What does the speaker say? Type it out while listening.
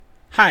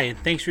Hi, and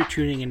thanks for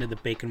tuning into the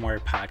Bacon Wire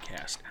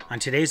podcast. On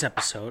today's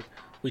episode,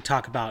 we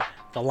talk about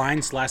the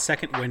Lions'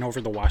 last-second win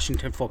over the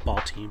Washington football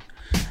team,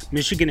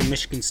 Michigan and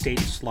Michigan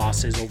State's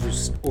losses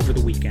over the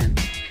weekend,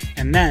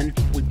 and then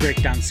we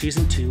break down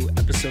Season 2,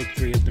 Episode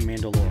 3 of The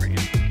Mandalorian.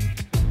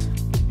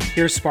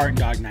 Here's Spartan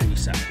Dog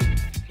 97.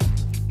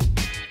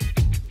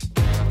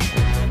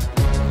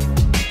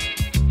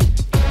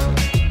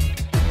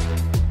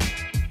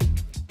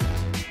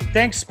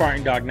 Thanks,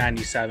 Spartan Dog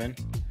 97.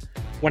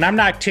 When I'm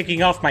not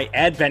ticking off my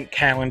advent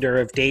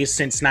calendar of days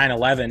since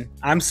 9/11,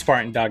 I'm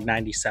Spartan Dog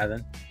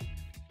 97.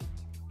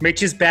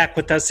 Mitch is back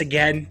with us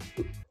again.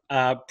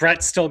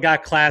 Brett still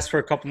got class for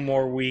a couple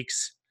more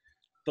weeks,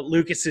 but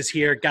Lucas is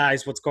here.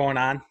 Guys, what's going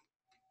on?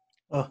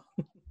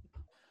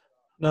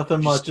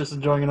 Nothing much. Just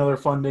enjoying another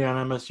fun day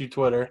on MSU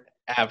Twitter.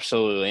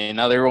 Absolutely,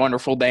 another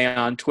wonderful day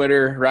on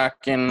Twitter.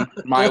 Rocking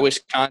my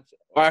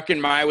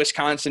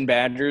Wisconsin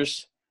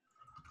Badgers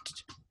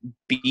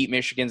beat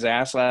Michigan's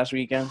ass last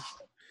weekend.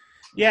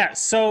 Yeah,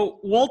 so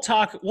we'll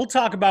talk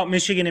about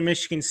Michigan and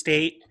Michigan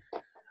State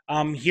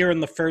here in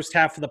the first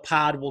half of the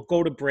pod. We'll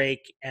go to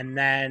break, and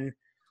then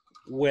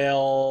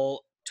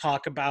we'll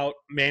talk about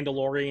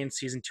Mandalorian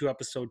Season 2,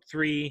 Episode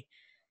 3,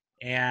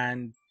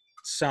 and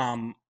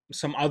some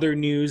other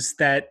news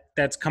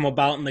that's come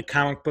about in the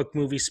comic book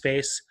movie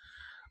space.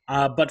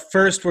 But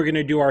first, we're going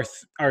to do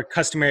our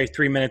customary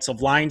 3 minutes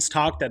of Lions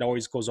talk. That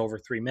always goes over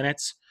 3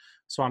 minutes.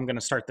 So I'm going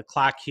to start the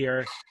clock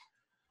here.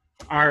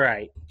 All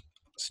right.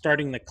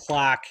 Starting the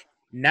clock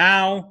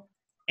now.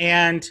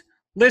 And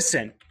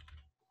listen,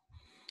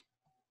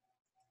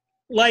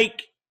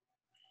 like,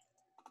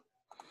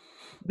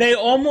 they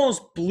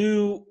almost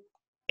blew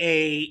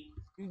another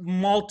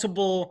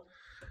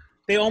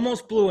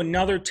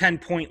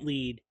 10-point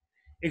lead,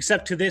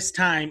 except to this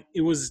time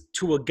it was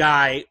to a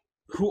guy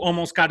who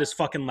almost got his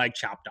fucking leg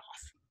chopped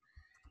off.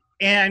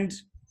 And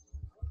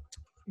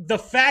the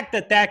fact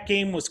that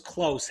game was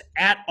close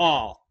at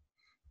all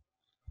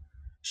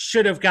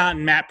should have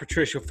gotten Matt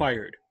Patricia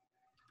fired.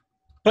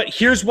 But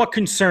here's what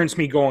concerns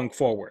me going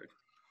forward.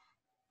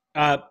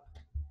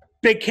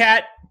 Big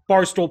Cat,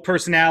 Barstool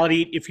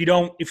personality. If you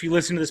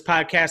listen to this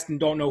podcast and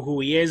don't know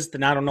who he is,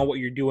 then I don't know what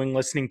you're doing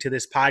listening to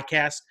this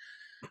podcast.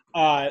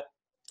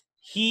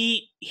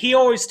 He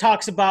always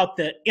talks about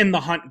the In the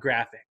Hunt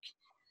graphic.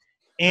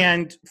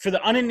 And for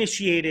the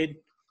uninitiated,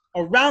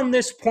 around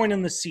this point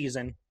in the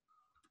season,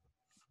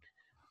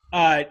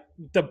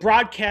 the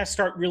broadcasts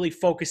start really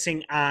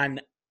focusing on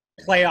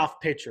playoff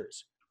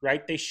pitchers,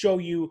 right? They show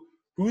you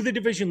who the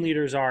division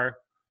leaders are,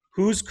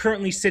 who's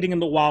currently sitting in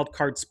the wild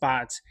card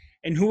spots,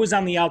 and who is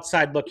on the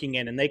outside looking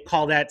in, and they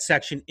call that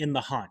section In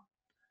the Hunt.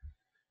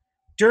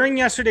 During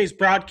yesterday's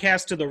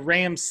broadcast of the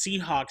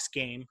Rams-Seahawks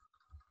game,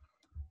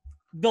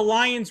 the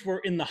Lions were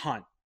in the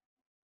hunt.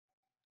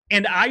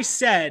 And I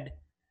said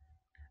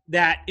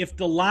that if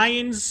the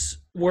Lions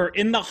were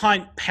in the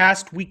hunt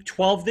past week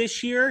 12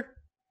 this year,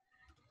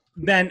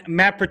 then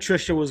Matt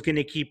Patricia was going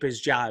to keep his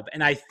job.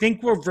 And I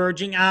think we're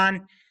verging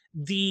on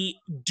the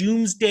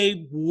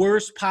doomsday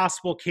worst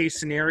possible case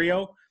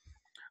scenario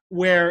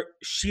where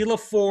Sheila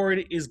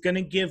Ford is going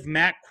to give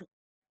Matt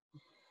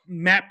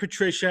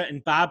Patricia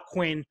and Bob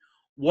Quinn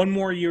one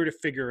more year to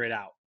figure it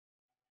out.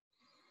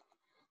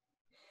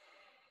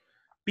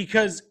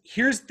 Because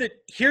here's the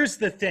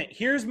thing.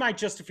 Here's my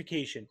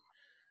justification.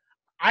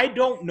 I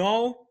don't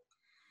know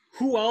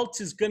who else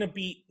is going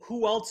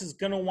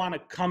to want to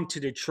come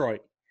to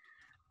Detroit.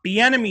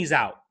 Bieniemy's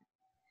out.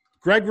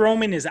 Greg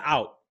Roman is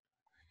out.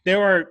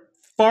 There are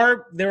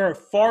far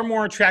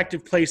more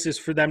attractive places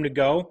for them to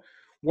go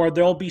where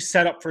they'll be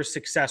set up for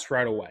success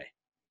right away.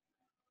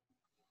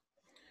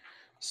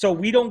 So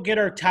we don't get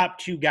our top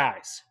two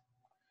guys.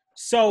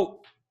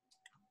 So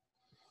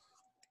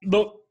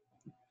the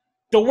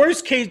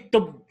worst case,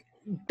 the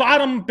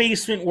bottom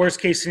basement worst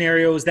case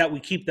scenario is that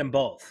we keep them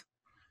both.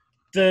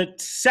 The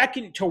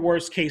second to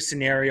worst case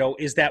scenario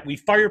is that we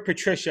fire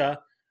Patricia,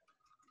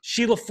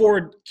 Sheila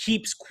Ford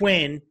keeps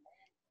Quinn,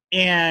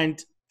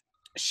 and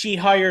he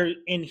hires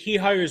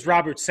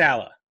Robert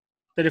Saleh,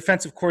 the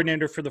defensive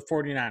coordinator for the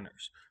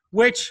 49ers,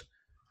 which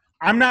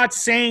I'm not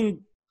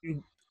saying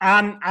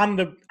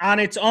on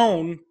its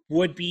own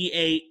would be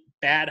a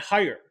bad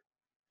hire.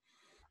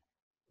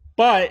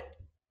 But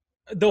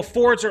the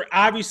Fords are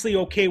obviously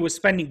okay with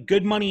spending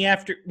bad money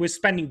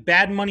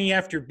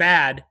after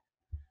bad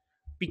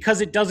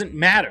because it doesn't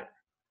matter.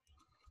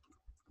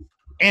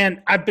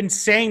 And I've been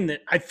saying that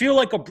I feel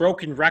like a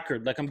broken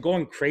record, like I'm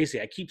going crazy.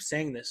 I keep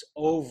saying this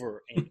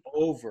over and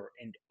over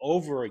and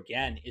over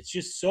again. It's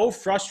just so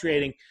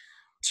frustrating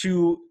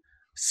to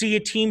see a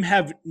team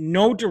have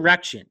no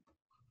direction.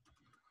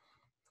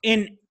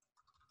 In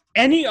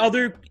any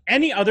other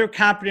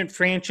competent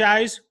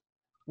franchise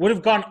would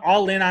have gone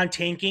all in on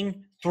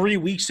tanking 3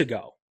 weeks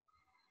ago.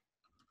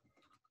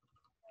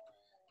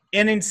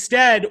 And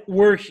instead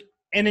we're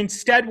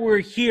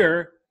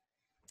here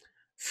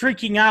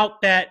freaking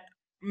out that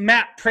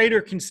Matt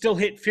Prater can still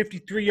hit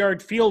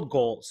 53-yard field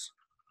goals.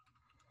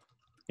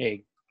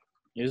 Hey,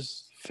 he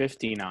was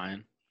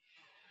 59.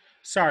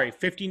 Sorry,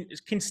 50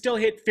 can still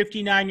hit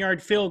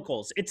 59-yard field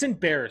goals. It's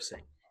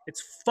embarrassing.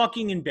 It's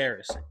fucking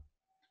embarrassing.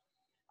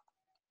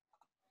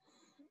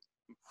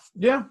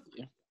 Yeah.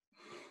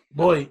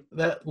 Boy,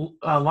 that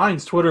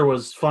Lions Twitter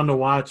was fun to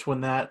watch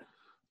when that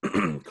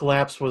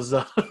collapse was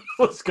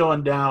was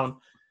going down.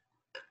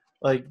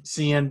 Like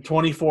seeing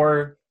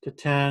 24-10,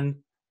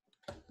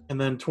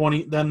 and then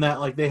 20. Then that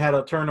like they had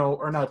a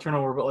turnover, or not a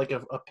turnover, but like a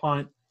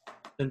punt.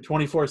 Then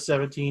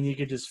 24-17, you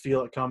could just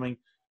feel it coming.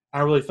 I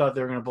really thought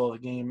they were going to blow the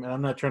game, and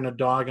I'm not trying to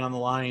dog on the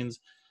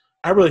Lions.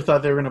 I really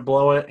thought they were going to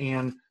blow it,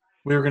 and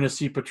we were going to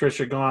see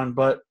Patricia gone.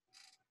 But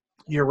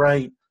you're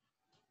right.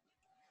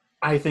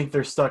 I think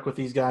they're stuck with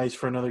these guys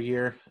for another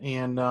year,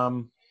 and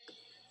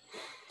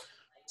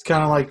it's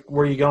kind of like,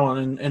 where are you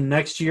going? And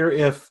next year,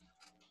 if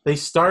they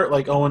start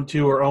like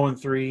 0-2 or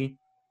 0-3,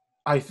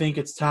 I think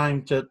it's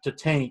time to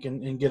tank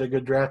and get a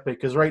good draft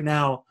pick, because right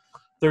now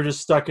they're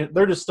just stuck at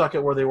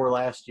where they were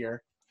last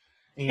year.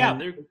 And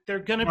yeah, they're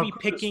going to be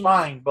picking.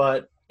 Fine,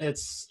 but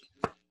it's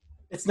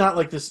not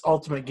like this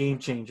ultimate game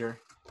changer.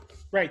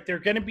 Right, they're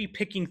going to be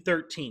picking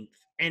 13th,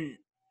 and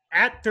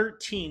at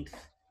 13th,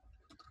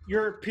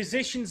 your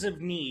positions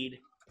of need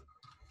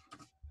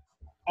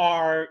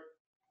are,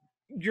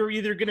 you're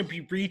either going to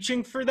be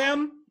reaching for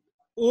them,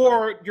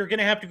 or you're going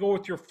to have to go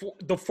with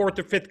the fourth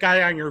or fifth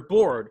guy on your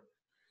board,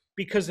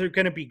 because they're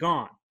going to be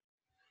gone.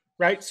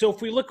 Right? So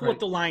if we look at what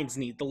the Lions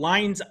need, the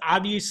Lions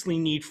obviously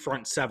need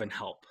front seven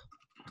help.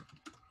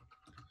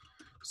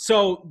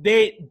 So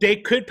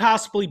they could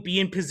possibly be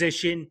in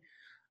position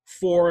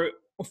for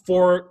a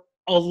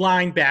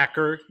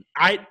linebacker.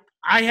 I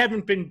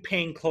haven't been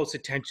paying close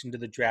attention to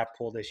the draft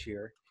pool this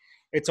year.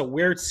 It's a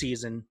weird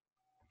season,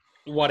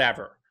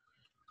 whatever.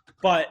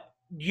 But,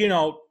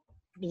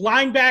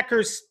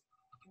 linebackers,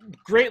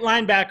 great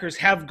linebackers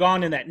have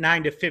gone in that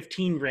 9 to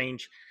 15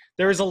 range.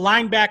 There is a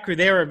linebacker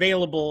there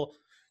available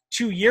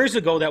 2 years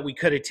ago that we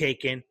could have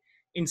taken.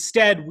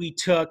 Instead, we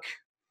took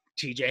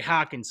TJ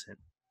Hawkinson.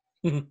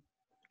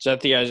 Is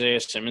that the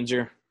Isaiah Simmons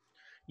year?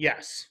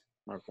 Yes.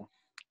 Okay.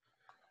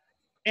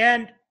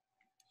 And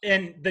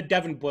the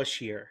Devin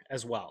Bush year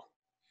as well.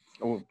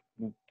 Oh,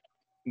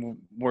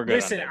 we're good.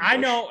 Listen, I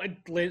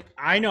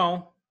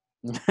know.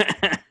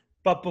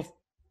 But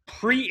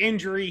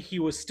pre-injury, he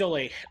was still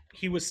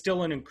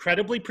an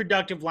incredibly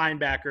productive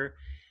linebacker,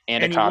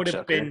 and he would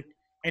have been.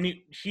 And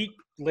he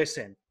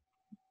listen.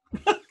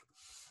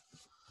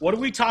 What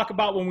do we talk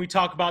about when we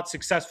talk about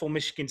successful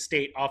Michigan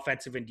State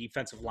offensive and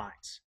defensive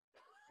lines?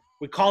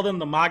 We call them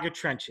the MAGA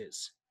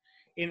trenches.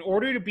 In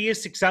order to be a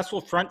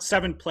successful front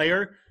seven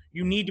player,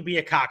 you need to be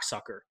a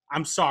cocksucker.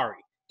 I'm sorry.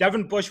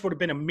 Devin Bush would have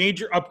been a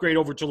major upgrade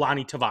over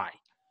Jelani Tavai.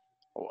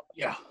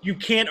 Yeah. You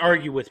can't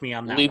argue with me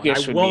on that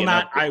Lucas one.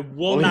 I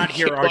will not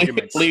hear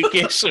arguments.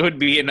 Lucas would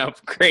be an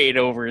upgrade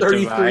over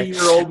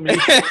 33-year-old me.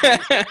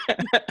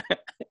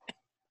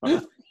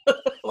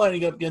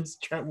 Lining up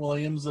against Trent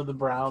Williams of the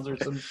Browns or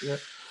some shit.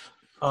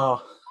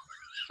 Oh.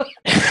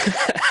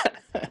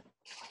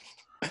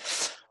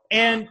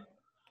 And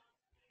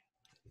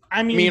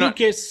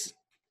Lucas,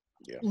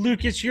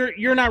 Lucas,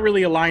 you're not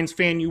really a Lions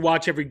fan. You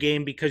watch every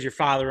game because your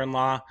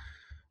father-in-law,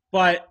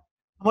 but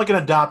I'm like an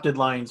adopted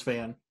Lions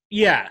fan.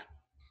 Yeah.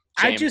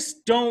 Same. I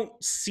just don't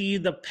see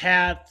the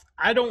path.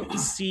 I don't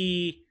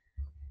see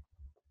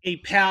a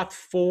path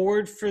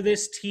forward for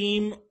this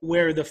team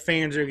where the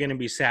fans are going to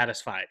be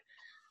satisfied.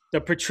 The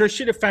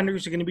Patricia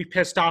defenders are going to be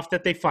pissed off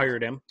that they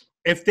fired him.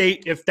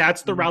 If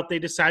that's the route they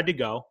decide to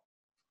go.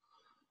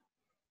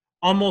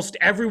 Almost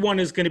everyone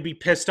is going to be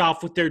pissed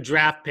off with their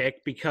draft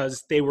pick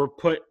because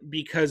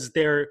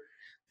they're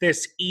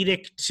this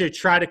edict to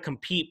try to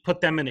compete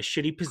put them in a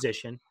shitty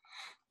position.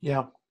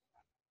 Yeah.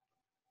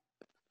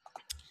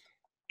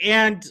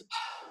 And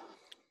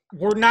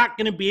we're not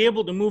going to be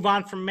able to move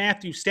on from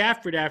Matthew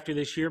Stafford after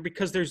this year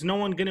because there's no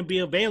one going to be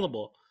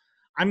available.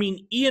 I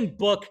mean, Ian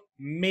Book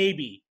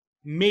maybe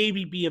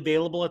be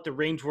available at the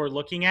range we're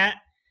looking at.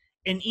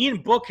 And Ian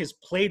Book has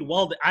played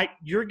well.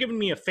 You're giving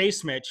me a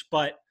face, Mitch,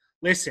 but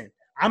listen,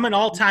 I'm an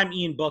all-time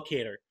Ian Book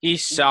hater.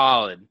 He's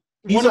solid.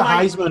 He's a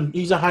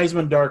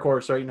Heisman dark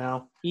horse right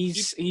now.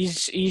 He's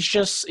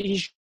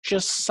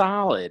just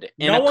solid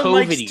in a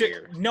COVID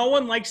year. No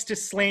one likes to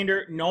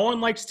slander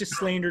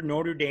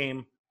Notre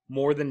Dame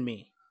more than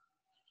me.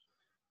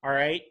 All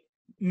right?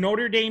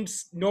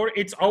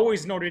 It's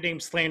always Notre Dame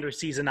slander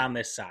season on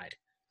this side.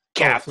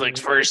 Catholics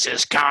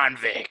versus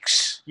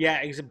convicts.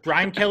 Yeah,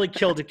 Brian Kelly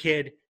killed a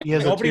kid.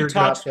 Nobody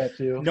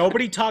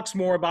talks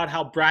more about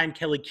how Brian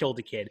Kelly killed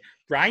a kid.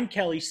 Brian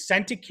Kelly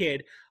sent a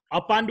kid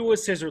up onto a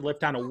scissor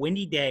lift on a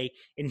windy day,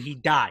 and he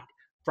died.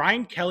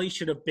 Brian Kelly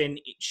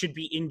should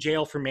be in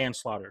jail for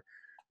manslaughter.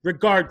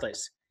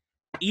 Regardless,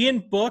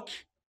 Ian Book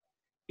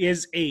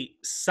is a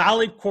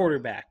solid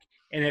quarterback,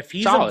 and if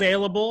he's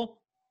available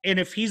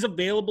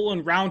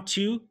in round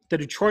 2, the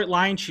Detroit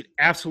Lions should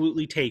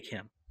absolutely take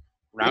him.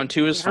 Round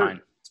 2 is fine.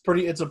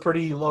 It's a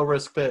pretty low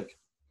risk pick.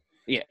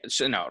 Yeah,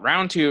 so no,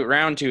 round two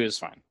is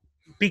fine.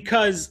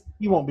 Because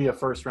he won't be a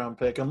first round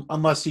pick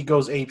unless he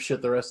goes ape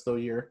shit the rest of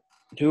the year.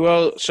 Who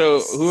else? So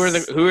who are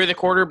the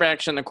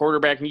quarterbacks and the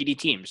quarterback needy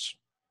teams?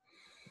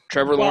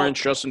 Trevor Lawrence,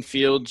 Justin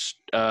Fields,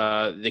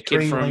 the kid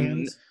Trey from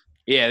Lance.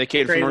 the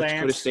kid Trey from North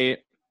Dakota Lance. State.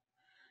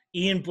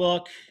 Ian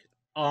Book.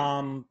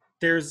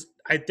 There's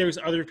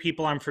other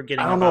people I'm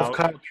forgetting I don't know if about.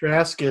 Kyle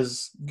Trask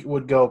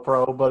would go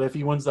pro, but if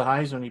he wins the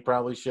Heisman, he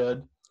probably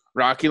should.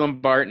 Rocky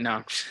Lombard,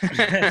 no.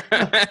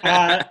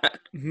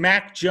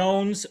 Mac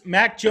Jones.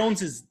 Mac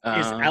Jones is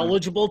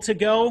eligible to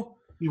go.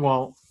 He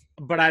won't.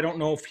 But I don't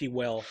know if he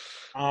will.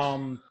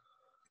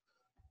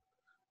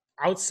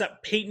 Outside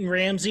Peyton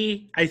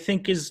Ramsey, I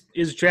think is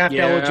draft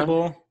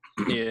eligible.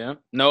 Yeah.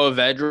 Noah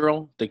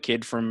Vedral, the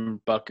kid from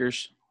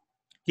Buckers.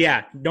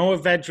 Yeah, Noah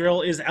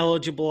Vedral is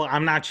eligible.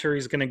 I'm not sure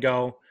he's going to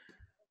go.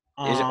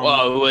 Is it?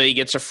 Well, he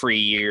gets a free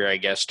year, I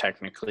guess,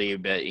 technically,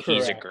 but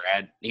he's a Correct.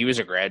 grad. He was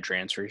a grad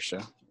transfer, so.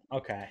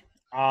 Okay.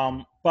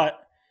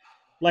 But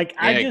like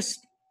I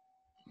just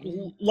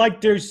like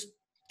there's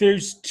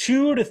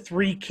 2 to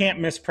 3 can't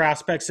miss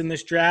prospects in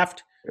this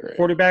draft, Right.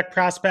 quarterback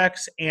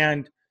prospects,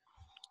 and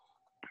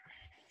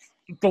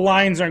the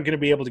Lions aren't going to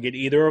be able to get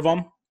either of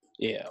them.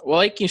 Yeah. Well,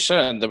 like you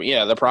said,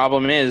 the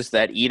problem is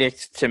that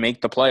edict to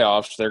make the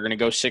playoffs, they're going to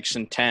go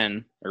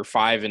 6-10 or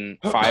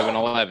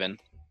 5-11,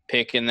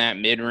 pick in that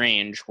mid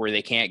range where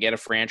they can't get a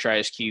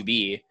franchise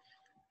QB.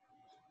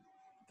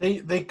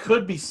 They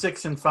could be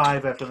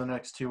 6-5 after the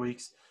next 2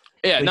 weeks.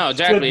 Yeah, They no, should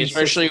exactly. be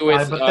Especially 6-5,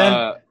 with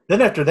but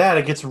then after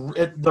that,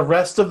 the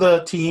rest of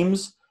the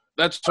teams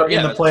that's are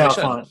in the that's what I playoff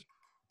said. hunt.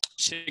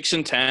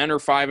 6-10 or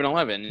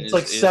 5-11. It's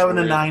like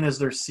 7-9 is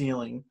their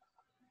ceiling.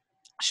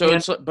 So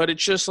it's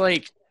just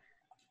like,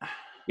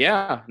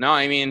 yeah. No,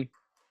 I mean,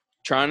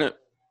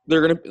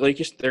 they're gonna pick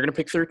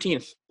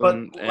 13th.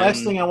 But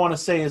last thing I want to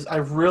say is I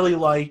really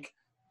like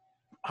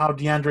how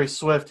DeAndre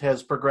Swift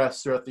has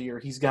progressed throughout the year.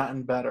 He's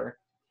gotten better.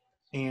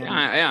 And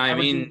I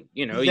mean,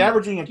 he's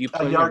averaging a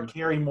yard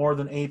carry more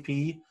than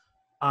AP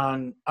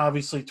on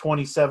obviously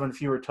 27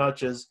 fewer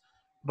touches.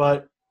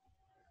 But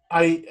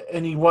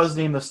he was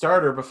named the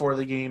starter before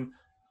the game.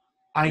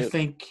 I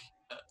think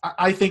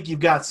you've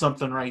got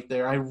something right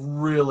there. I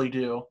really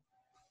do.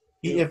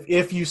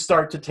 If you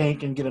start to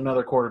tank and get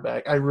another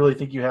quarterback, I really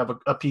think you have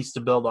a piece to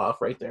build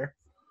off right there.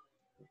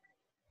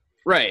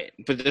 Right,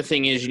 but the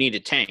thing is, you need a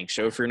tank.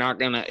 So if you're not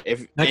gonna,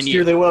 Next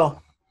year they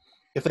will.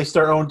 If they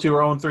start 0-2 or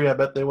 0-3, I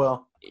bet they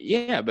will.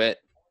 Yeah, but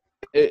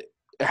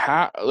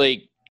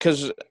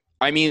because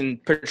I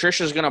mean,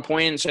 Patricia's gonna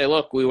point and say,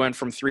 "Look, we went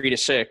from 3 to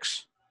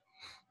 6,"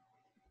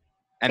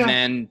 and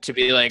then to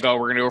be like, "Oh,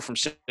 we're gonna go from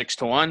 6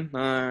 to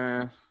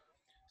 1."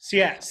 He's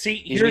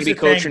gonna be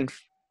coaching.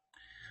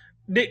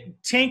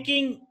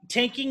 Tanking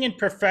in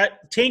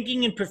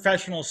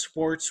professional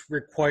sports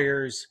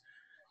requires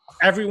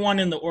everyone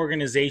in the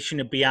organization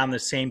to be on the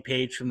same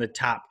page from the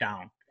top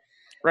down.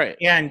 Right.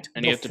 And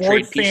you the have to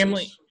Ford trade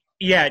family, pieces.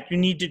 yeah, you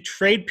need to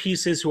trade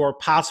pieces who are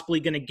possibly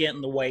going to get in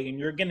the way, and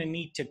you're going to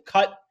need to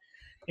cut,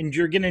 and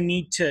you're going to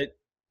need to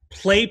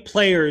play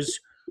players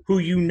who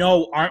you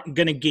know aren't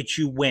going to get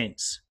you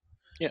wins.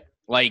 Yeah,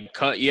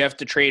 you have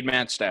to trade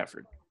Matt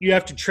Stafford. You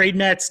have to trade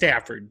Matt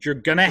Stafford. You're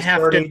going to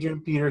have to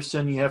Adrian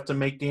Peterson. You have to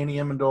make Danny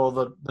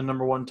Amendola the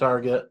number one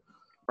target.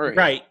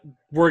 Right.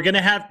 You're going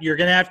to have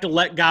to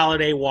let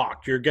Galladay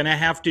walk. You're going to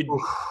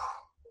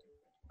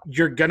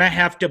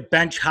have to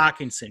bench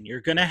Hawkinson.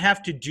 You're going to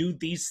have to do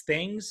these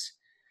things.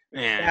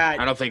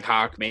 I don't think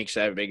Hawk makes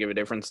that big of a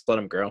difference. Let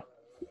him grow.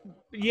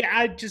 Yeah,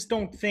 I just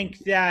don't think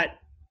that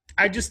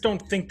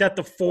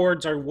the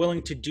Fords are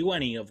willing to do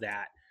any of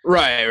that.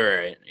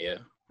 Right. Yeah,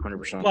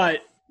 100%.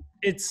 But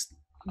it's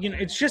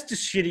just a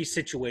shitty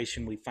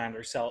situation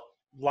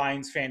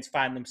Lions fans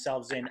find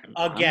themselves in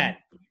again.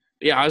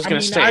 Yeah, I was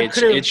going to say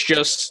it's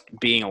just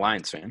being a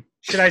Lions fan.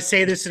 Should I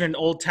say this in an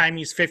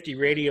old-timey 50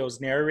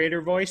 Radio's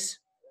narrator voice?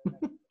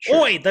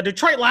 Sure. Oi, the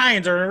Detroit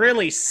Lions are in a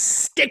really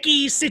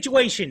sticky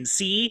situation,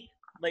 see?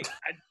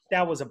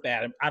 That was a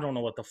bad – I don't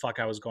know what the fuck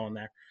I was going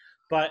there.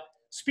 But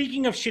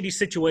speaking of shitty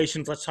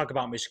situations, let's talk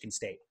about Michigan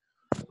State.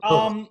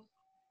 I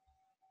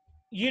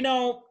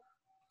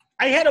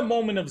had a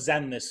moment of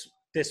zen this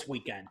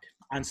weekend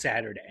on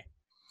Saturday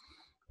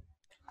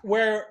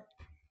where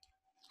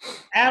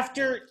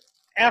after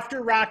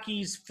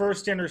Rocky's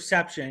first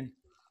interception,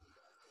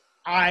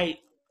 I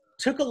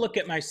took a look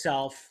at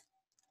myself.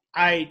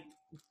 I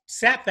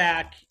sat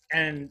back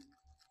and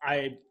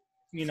I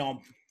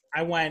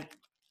went,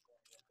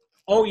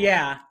 oh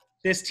yeah,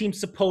 this team's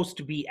supposed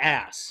to be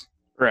ass.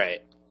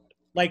 Right.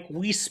 Like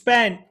we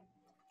spent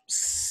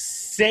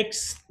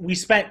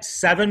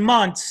 7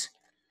 months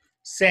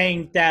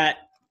saying that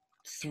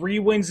 3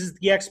 wins is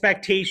the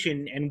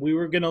expectation and we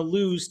were going to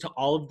lose to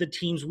all of the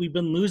teams we've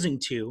been losing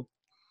to.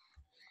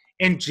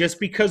 And just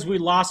because we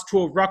lost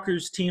to a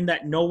Rutgers team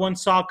that no one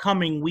saw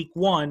coming week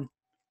 1,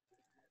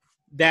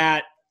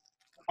 that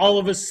all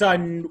of a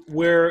sudden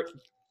the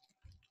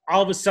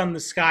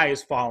sky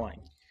is falling.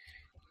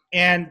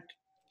 And,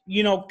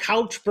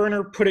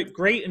 Couchburner put it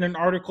great in an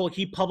article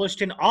he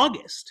published in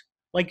August.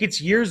 Like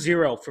it's year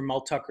 0 for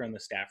Mel Tucker and the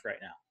staff right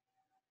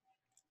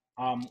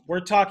now.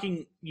 We're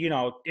talking,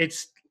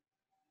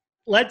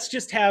 let's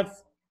just have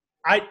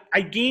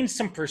I gained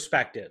some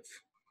perspective.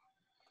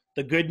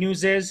 The good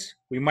news is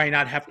we might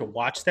not have to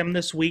watch them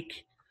this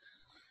week,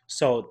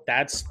 so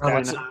that's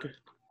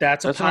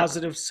a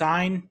positive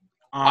sign.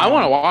 I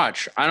want to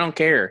watch. I don't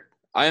care.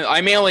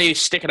 I may only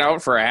stick it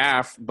out for a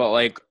half, but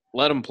like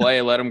let them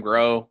play, let them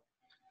grow,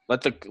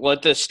 let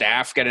the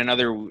staff get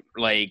another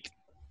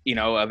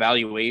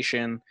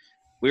evaluation.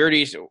 We're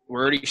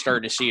already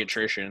starting to see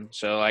attrition,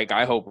 so like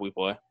I hope we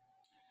play.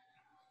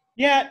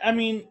 Yeah, I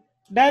mean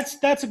that's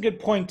a good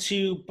point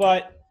too,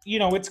 but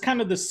it's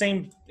kind of the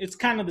same. It's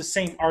kind of the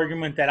same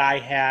argument that I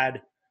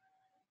had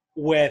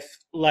with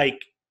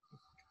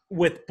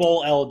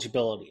bowl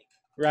eligibility,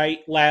 right?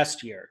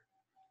 Last year,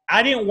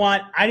 I didn't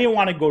want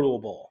to go to a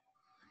bowl.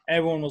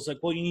 Everyone was like,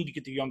 "Well, you need to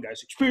get the young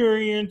guys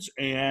experience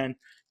and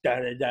da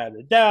da da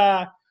da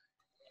da."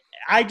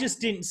 I just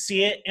didn't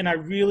see it, and I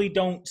really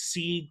don't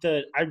see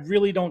the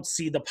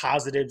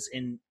positives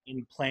in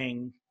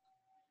playing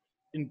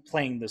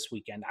this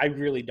weekend. I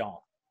really don't.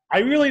 I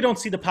really don't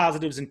see the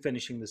positives in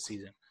finishing this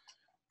season.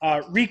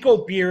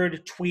 Rico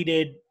Beard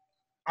tweeted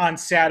on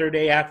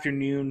Saturday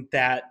afternoon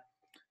that,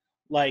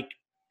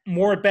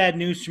 more bad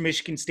news for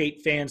Michigan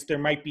State fans. There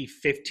might be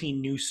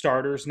 15 new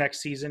starters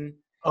next season.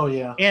 Oh,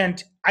 yeah.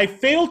 And I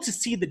failed to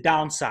see the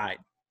downside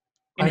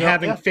in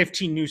having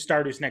 15 new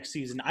starters next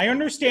season. I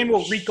understand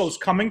where Rico's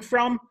coming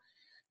from,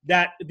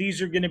 that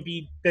these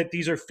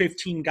are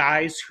 15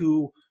 guys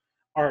who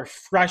are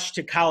fresh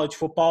to college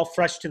football,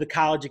 fresh to the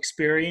college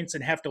experience,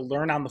 and have to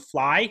learn on the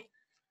fly.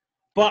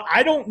 But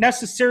I don't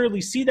necessarily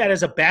see that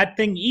as a bad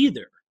thing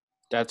either.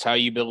 That's how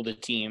you build a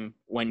team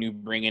when you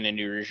bring in a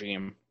new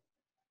regime.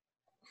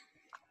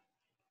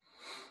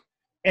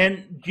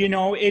 And,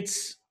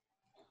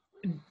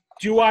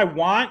 do I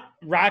want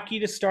Rocky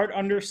to start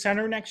under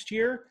center next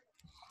year?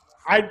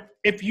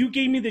 If you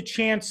gave me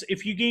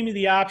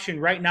the option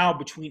right now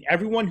between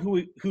everyone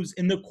who's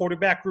in the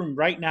quarterback room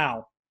right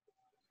now,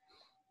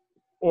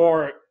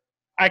 or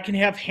I can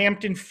have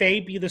Hampton Fay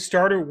be the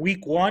starter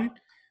week 1.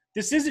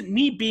 This isn't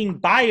me being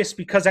biased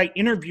because I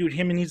interviewed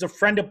him and he's a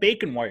friend of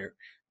Bacon Wire.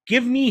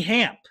 Give me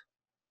Hamp.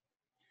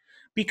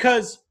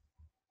 Because,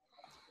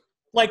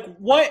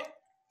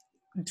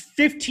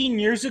 15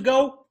 years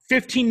ago,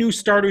 15 new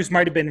starters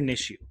might have been an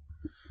issue.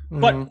 Mm-hmm.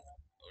 But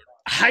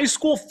high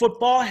school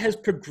football has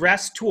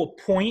progressed to a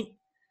point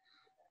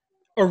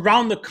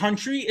around the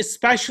country,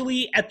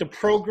 especially at the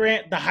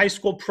high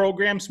school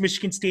programs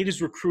Michigan State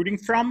is recruiting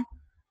from,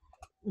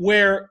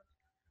 where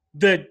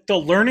the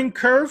learning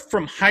curve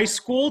from high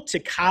school to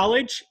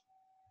college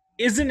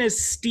isn't as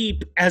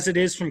steep as it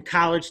is from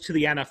college to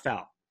the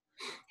NFL.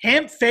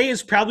 Hamp Fay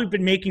has probably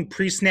been making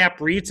pre-snap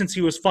reads since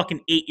he was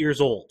fucking 8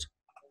 years old.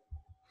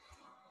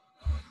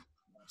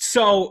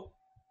 So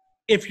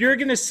if you're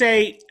going to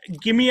say,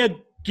 give me a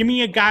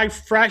guy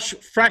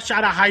fresh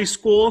out of high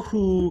school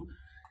who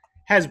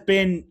has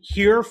been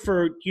here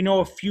for,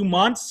 a few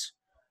months,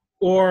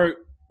 or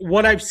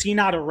what I've seen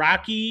out of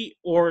Rocky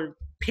or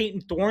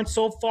Peyton Thorne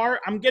so far,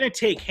 I'm going to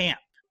take Hamp.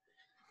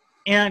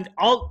 And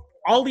I'll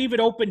leave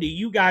it open to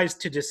you guys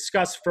to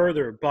discuss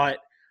further, but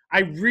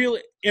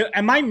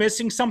am I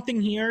missing something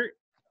here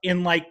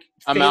in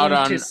I'm out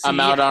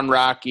on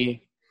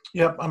Rocky.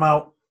 Yep, I'm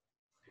out.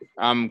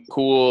 I'm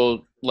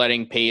cool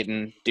letting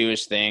Peyton do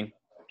his thing.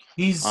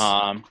 He's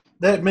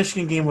that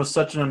Michigan game was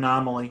such an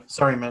anomaly.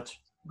 Sorry, Mitch.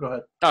 Go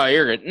ahead. Oh,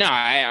 you're good. No,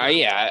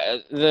 I'm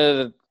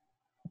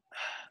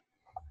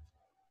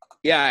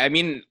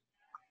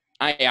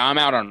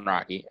out on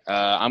Rocky.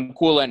 I'm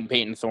cool letting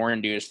Peyton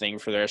Thorne do his thing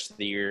for the rest of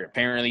the year.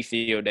 Apparently,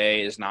 Theo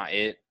Day is not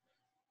it.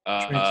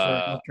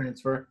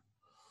 Transfer.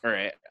 All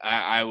right.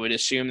 I would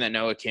assume that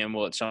Noah Kim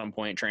will at some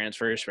point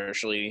transfer,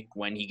 especially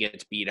when he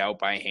gets beat out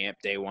by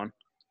Hamp day one.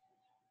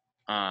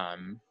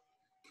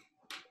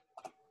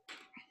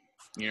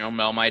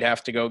 Mel might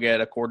have to go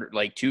get a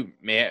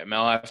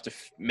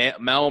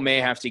Mel may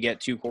have to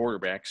get 2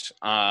 quarterbacks.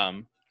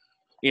 And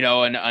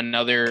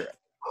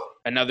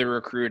another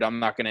recruit, I'm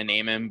not going to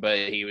name him, but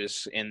he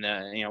was in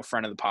the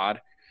front of the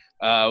pod,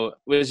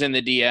 was in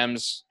the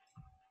DMs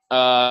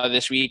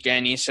this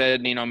weekend. He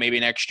said, maybe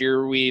next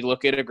year we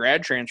look at a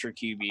grad transfer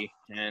QB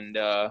and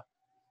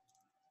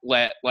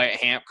let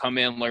Hamp come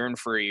in and learn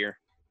for a year.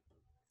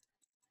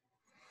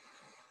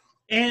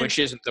 Which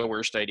isn't the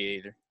worst idea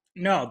either.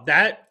 No,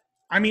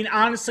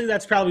 honestly,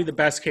 that's probably the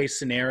best case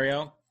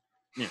scenario.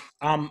 Yeah.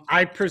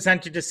 I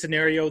presented a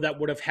scenario that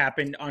would have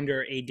happened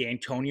under a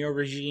D'Antonio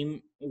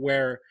regime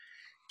where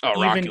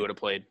Rocky would have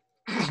played.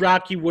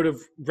 Rocky would have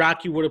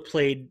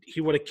played.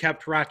 He would have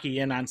kept Rocky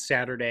in on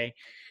Saturday.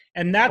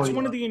 And that's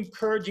one of the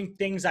encouraging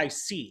things I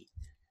see.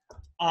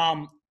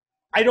 I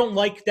don't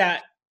like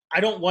that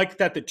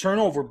the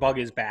turnover bug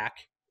is back.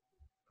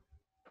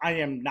 I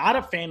am not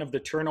a fan of the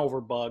turnover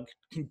bug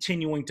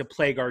continuing to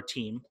plague our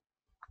team.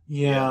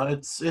 Yeah,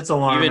 it's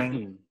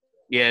alarming.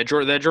 That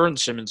Jordan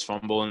Simmons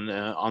fumble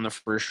on the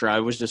first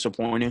drive was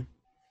disappointing.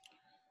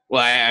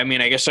 Well,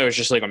 I guess that was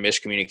just a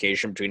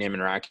miscommunication between him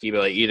and Rocky,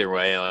 but either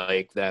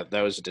way, that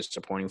was a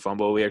disappointing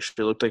fumble. We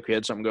actually looked like we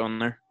had something going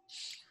there.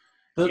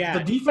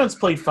 The defense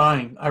played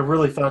fine. I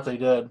really thought they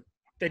did.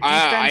 The defense,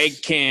 I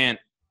can't.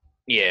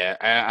 Yeah,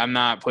 I'm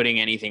not putting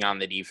anything on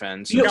the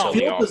defense Field, until the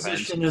field offense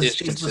position is is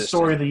the consistent.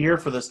 story of the year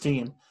for this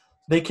team.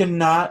 They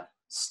cannot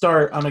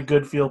start on a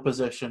good field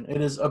position.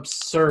 It is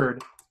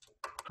absurd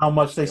how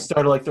much they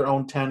start like their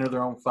own 10 or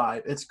their own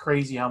 5. It's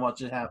crazy how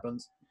much it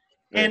happens.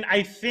 and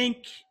I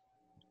think,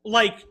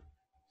 like,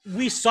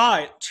 we saw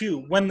it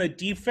too. When the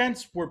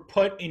defense were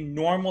put in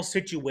normal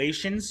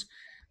situations,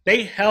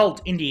 they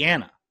held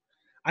Indiana.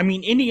 I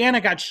mean,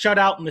 Indiana got shut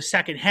out in the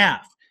second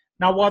half.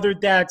 Now, whether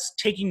that's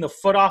taking the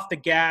foot off the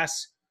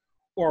gas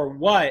or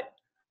what,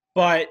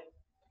 but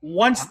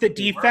once the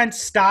defense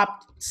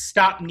stopped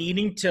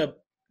needing to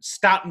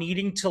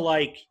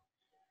like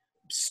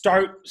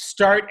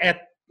start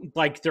at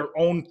like their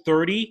own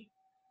 30,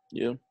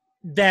 Yeah.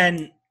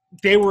 then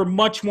they were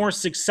much more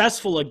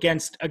successful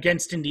against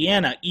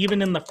Indiana,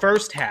 even in the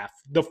first half.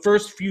 The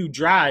first few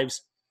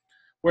drives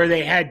where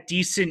they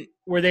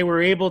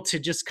were able to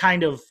just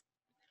kind of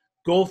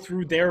go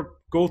through their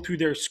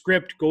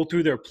script, go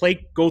through their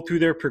play, go through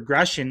their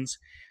progressions,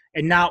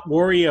 and not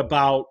worry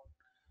about,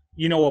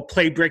 a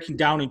play breaking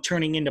down and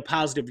turning into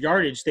positive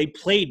yardage. They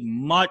played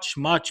much,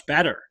 much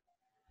better.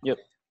 Yep.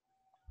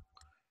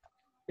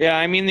 Yeah,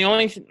 I mean,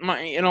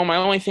 my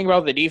only thing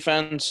about the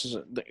defense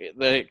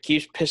that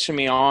keeps pissing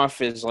me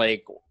off is,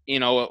 like,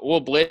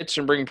 we'll blitz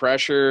and bring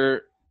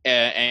pressure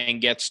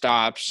and get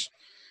stops,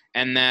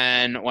 and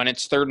then when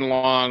it's 3rd and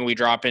long, we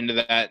drop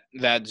into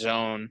that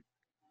zone,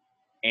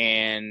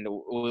 and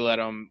we let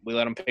them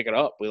pick it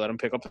up. We let them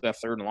pick up that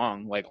 3rd and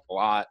long, like, a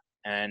lot,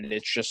 and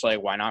it's just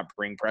like, why not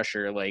bring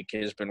pressure like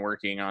has been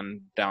working on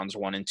downs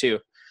 1 and 2?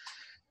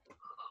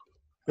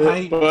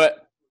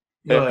 But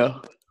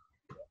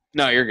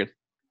no, you're good.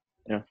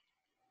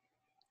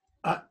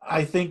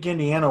 I think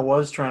Indiana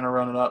was trying to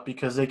run it up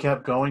because they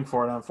kept going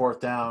for it on 4th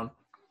down.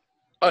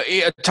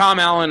 Yeah, Tom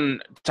Allen's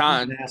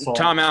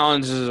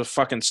is a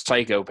fucking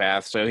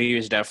psychopath, so he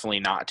was definitely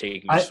not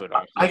taking his foot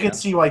off. I can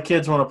see why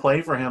kids want to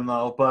play for him,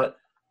 though, but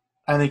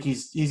I think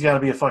he's got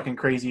to be a fucking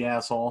crazy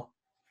asshole.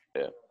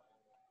 Yeah.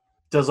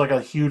 Does like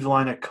a huge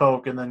line of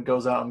coke and then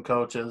goes out and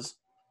coaches.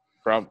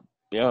 Yeah,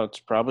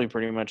 it's probably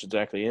pretty much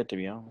exactly it, to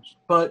be honest.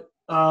 But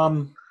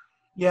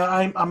yeah,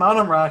 I'm out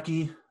on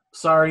Rocky.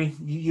 Sorry,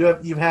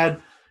 you've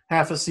had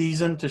half a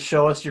season to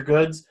show us your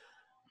goods.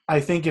 I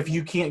think if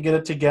you can't get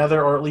it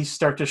together or at least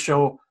start to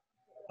show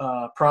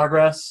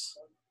progress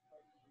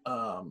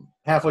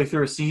halfway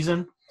through a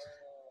season,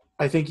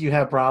 I think you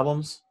have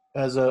problems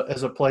as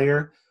a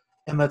player.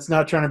 And that's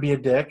not trying to be a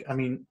dick. I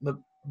mean, the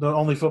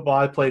only football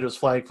I played was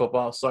flag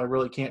football, so I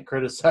really can't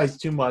criticize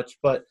too much.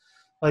 But,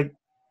 like,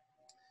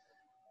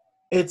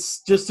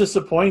 it's just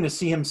disappointing to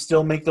see him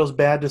still make those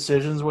bad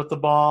decisions with the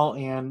ball.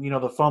 And,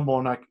 the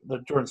fumble, the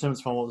Jordan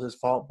Simmons fumble was his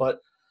fault. But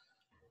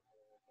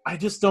I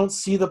just don't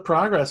see the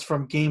progress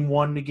from game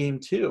 1 to game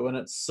 2, and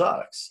it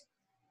sucks.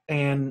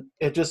 And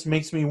it just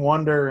makes me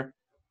wonder,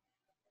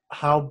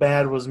 how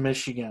bad was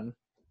Michigan?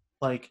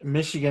 Like,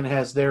 Michigan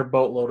has their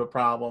boatload of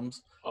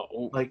problems.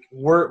 Like,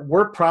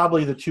 we're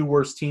probably the 2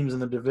 worst teams in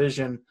the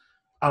division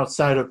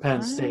outside of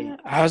Penn State.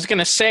 I was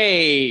gonna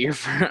say, yeah.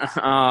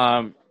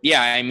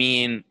 I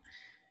mean,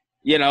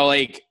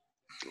 like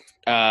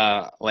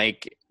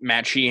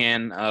Matt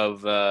Sheehan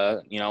of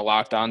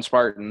Locked On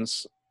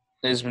Spartans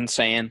has been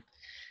saying,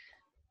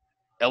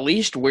 at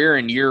least we're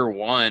in year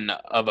 1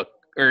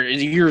 or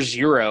year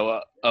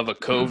 0 of a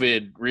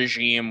COVID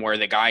regime where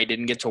the guy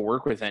didn't get to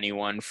work with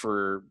anyone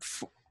for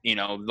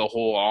the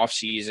whole off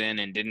season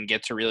and didn't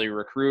get to really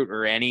recruit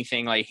or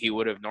anything like he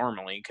would have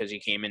normally because he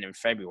came in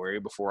February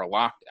before a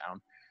lockdown.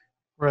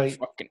 Right.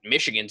 Fucking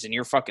Michigan's in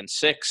year fucking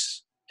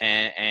 6,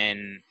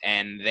 and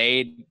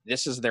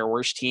this is their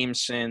worst team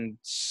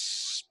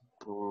since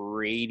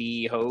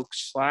Brady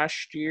Hoax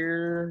last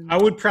year. I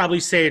would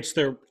probably say it's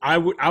their. I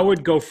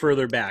would go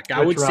further back.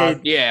 I would say,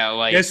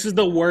 this is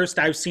the worst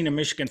I've seen a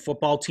Michigan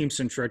football team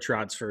since Rich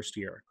Rod's first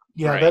year.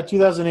 Yeah, right. That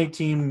 2008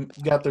 team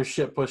got their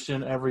shit pushed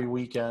in every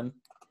weekend.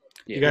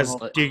 You guys,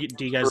 do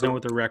you guys know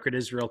what the record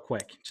is? Real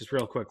quick, just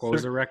real quick. What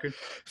was the record?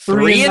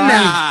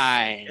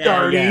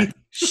 3-9.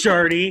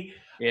 Shardy.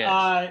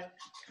 Yeah.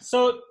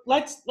 So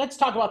let's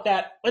talk about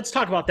that. Let's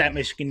talk about that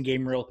Michigan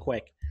game real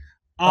quick.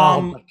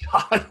 Oh my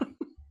god.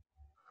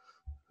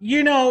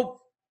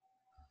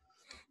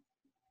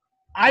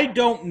 I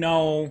don't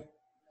know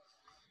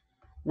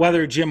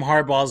whether Jim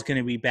Harbaugh is going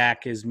to be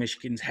back as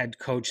Michigan's head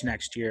coach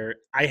next year.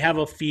 I have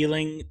a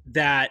feeling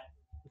that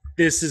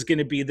this is going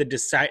to be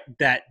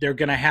that they're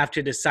going to have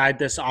to decide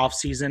this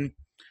offseason,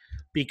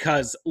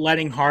 because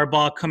letting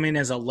Harbaugh come in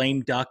as a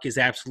lame duck is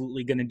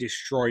absolutely going to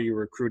destroy your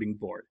recruiting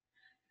board.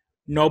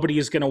 Nobody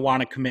is going to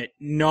want to commit.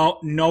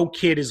 No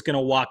kid is going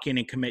to walk in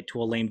and commit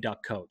to a lame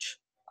duck coach.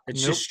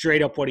 It's just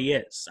straight up what he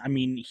is. I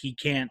mean, he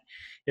can't.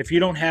 If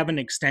you don't have an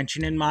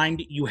extension in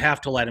mind, you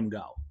have to let him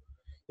go.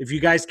 If you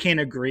guys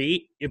can't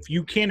agree, if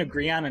you can't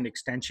agree on an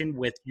extension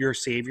with your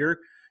savior,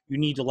 you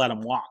need to let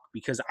him walk,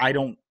 because I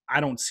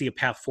don't see a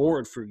path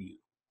forward for you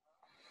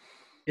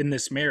in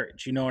this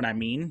marriage. You know what I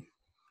mean?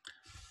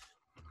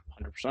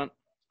 100%.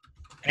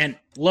 And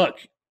look,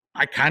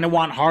 I kind of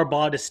want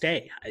Harbaugh to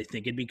stay. I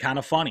think it'd be kind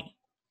of funny.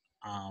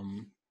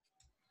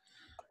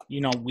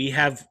 We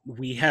have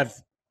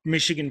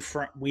Michigan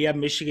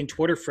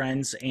Twitter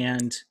friends,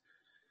 and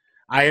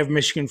I have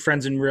Michigan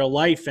friends in real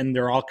life, and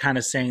they're all kind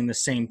of saying the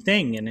same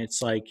thing. And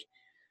it's like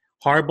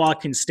Harbaugh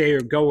can stay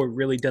or go. It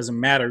really doesn't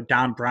matter.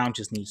 Don Brown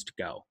just needs to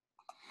go.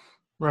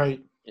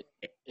 Right.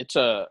 It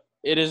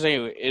is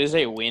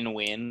a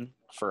win-win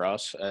for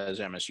us as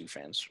MSU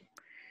fans.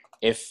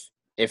 If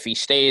he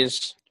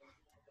stays,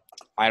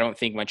 I don't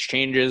think much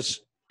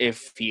changes.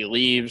 If he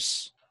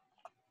leaves,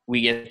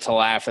 we get to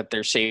laugh that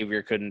their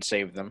savior couldn't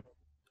save them.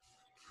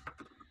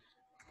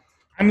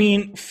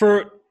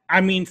 For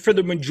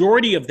the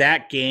majority of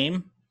that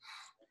game,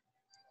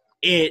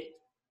 it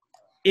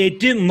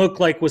didn't look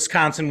like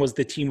Wisconsin was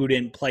the team who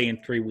didn't play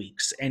in 3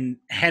 weeks and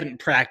hadn't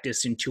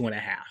practiced in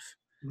 2.5.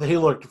 They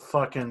looked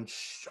fucking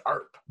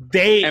sharp.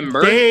 They didn't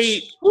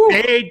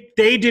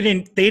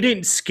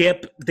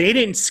skip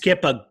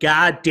a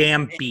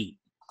goddamn beat.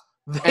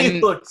 They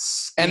looked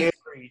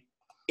scary.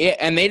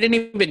 And they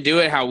didn't even do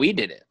it how we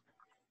did it.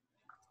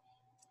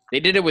 They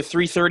did it with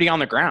 3:30 on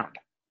the ground.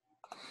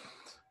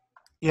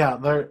 Yeah,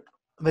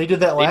 they did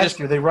that last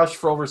year. They rushed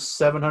for over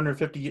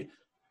 750,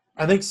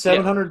 I think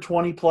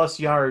 720 plus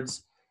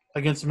yards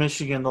against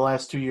Michigan the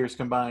last 2 years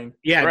combined.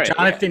 Yeah, right,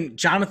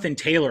 Jonathan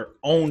Taylor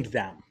owned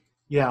them.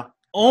 Yeah.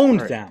 Owned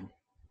them.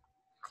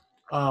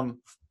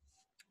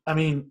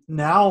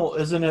 Now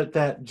isn't it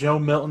that Joe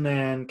Milton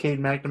and Cade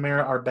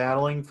McNamara are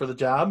battling for the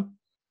job?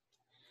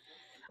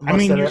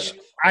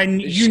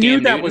 You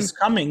knew that was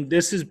coming.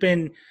 This has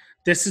been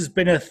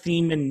a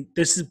theme in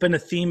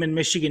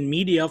Michigan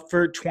media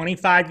for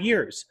 25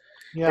 years.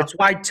 Yeah. It's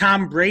why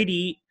Tom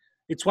Brady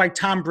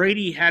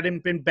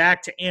hadn't been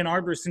back to Ann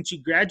Arbor since he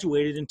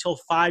graduated until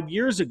 5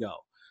 years ago,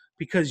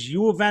 because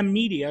U of M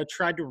media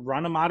tried to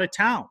run him out of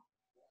town.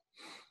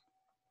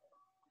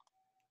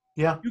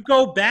 Yeah. You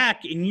go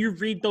back and you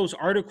read those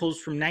articles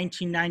from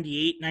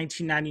 1998,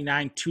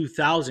 1999,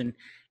 2000.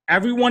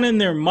 Everyone and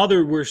their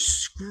mother were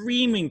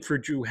screaming for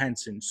Drew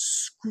Henson.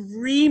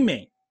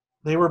 Screaming.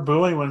 They were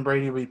booing when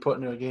Brady would be put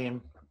into a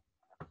game.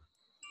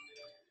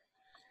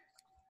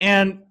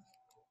 And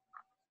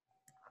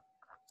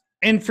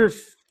for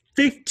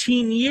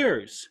 15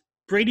 years,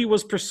 Brady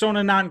was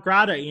persona non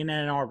grata in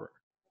Ann Arbor.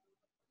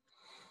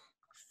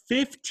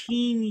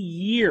 15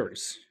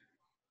 years.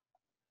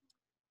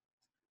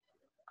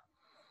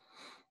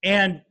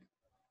 And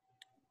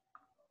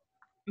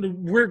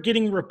we're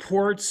getting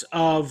reports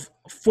of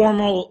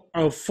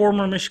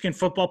former Michigan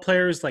football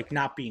players like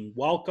not being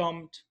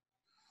welcomed.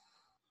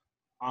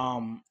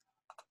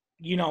 It's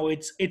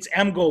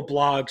MGO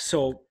blog,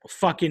 so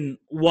fucking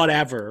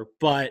whatever.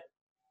 But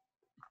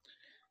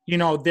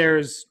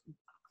there's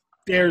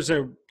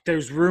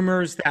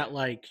rumors that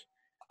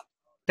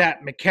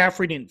that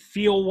McCaffrey didn't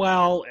feel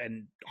well,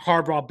 and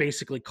Harbaugh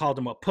basically called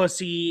him a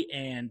pussy,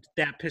 and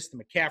that pissed the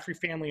McCaffrey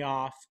family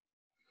off.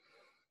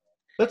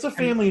 That's a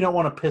family you don't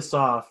want to piss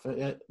off.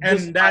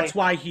 And that's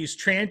why he's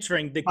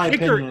transferring. The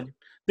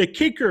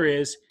kicker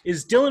is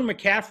Dylan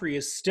McCaffrey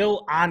is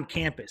still on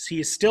campus. He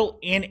is still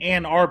in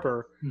Ann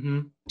Arbor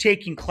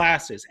taking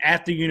classes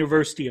at the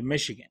University of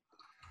Michigan.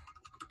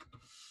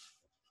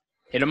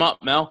 Hit him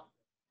up, Mel.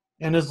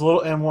 And his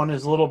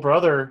little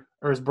brother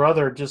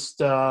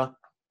just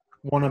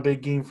won a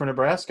big game for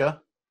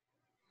Nebraska.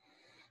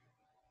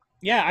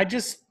 Yeah,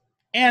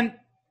 And,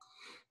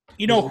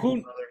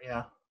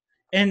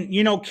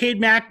 Cade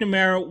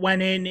McNamara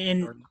went in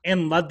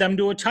and led them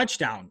to a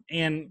touchdown.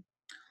 And,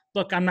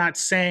 look, I'm not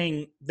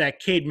saying that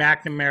Cade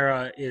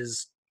McNamara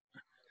is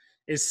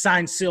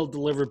signed, sealed,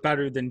 delivered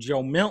better than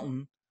Joe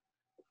Milton,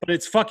 but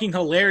it's fucking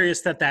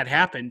hilarious that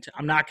happened.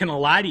 I'm not going to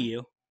lie to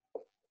you.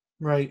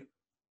 Right.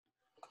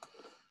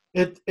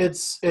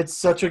 It's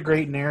such a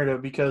great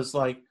narrative because,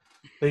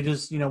 they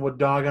just, would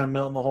dog on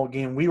Milton the whole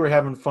game. We were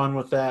having fun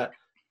with that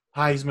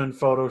Heisman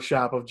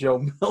Photoshop of Joe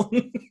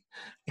Milton.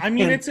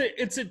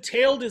 It's a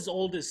tale as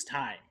old as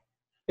time.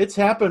 It's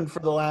happened for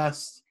the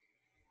last,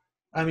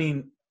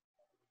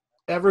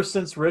 ever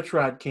since Rich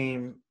Rod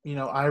came,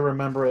 I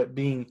remember it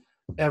being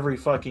every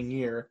fucking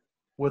year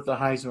with the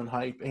Heisman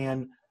hype.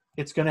 And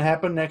it's going to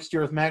happen next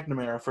year with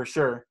McNamara for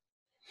sure.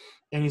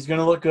 And he's going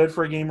to look good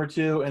for a game or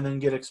two and then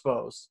get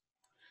exposed.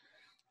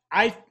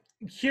 I'm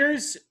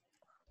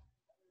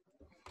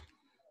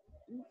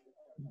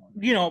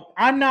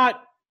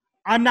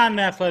not an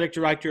athletic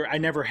director. I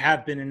never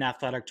have been an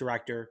athletic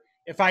director.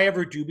 If I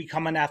ever do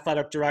become an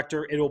athletic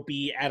director, it'll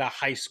be at a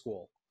high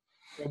school.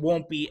 It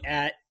won't be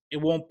at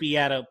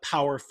a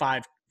Power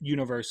 5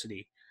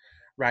 university,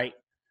 right?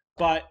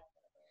 But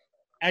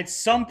at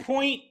some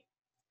point,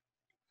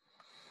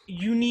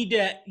 you need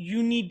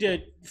to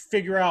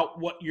figure out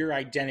what your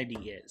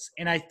identity is.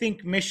 And I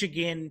think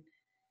Michigan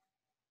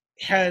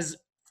has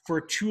for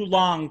too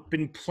long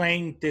been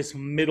playing this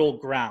middle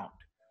ground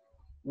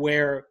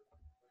where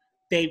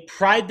they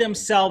pride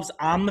themselves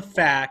on the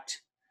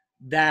fact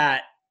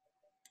that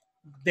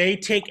they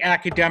take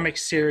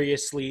academics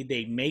seriously.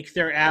 They make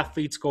their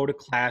athletes go to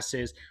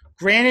classes.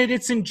 Granted,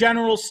 it's in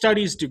general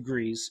studies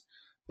degrees,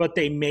 but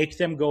they make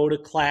them go to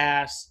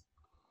class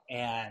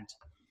and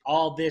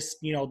all this,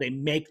 they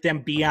make them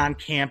be on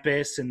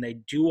campus and they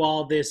do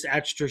all this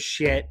extra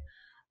shit,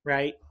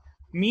 right?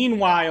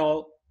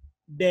 Meanwhile,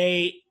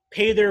 they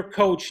pay their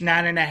coach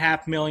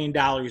 $9.5 million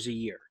a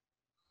year.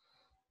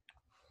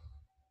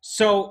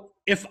 So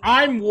if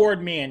I'm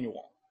Ward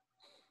Manuel,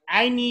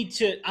 I need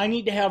to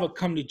have a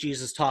come to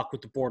Jesus talk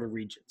with the Board of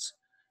Regents,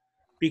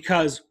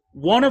 because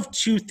one of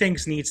two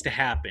things needs to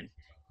happen.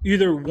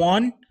 Either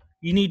one,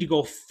 you need to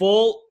go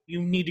full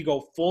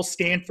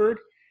Stanford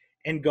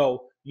and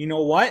go, you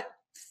know what?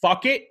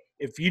 Fuck it.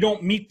 If you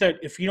don't meet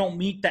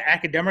the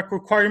academic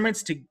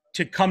requirements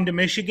to come to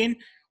Michigan,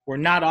 we're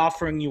not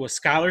offering you a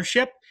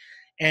scholarship,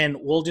 and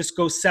we'll just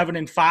go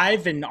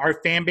 7-5, and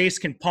our fan base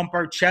can pump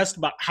our chest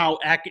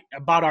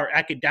about our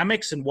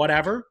academics and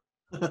whatever.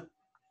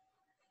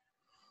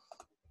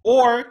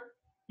 Or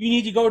you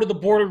need to go to the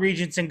Board of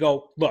Regents and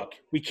go, look,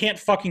 we can't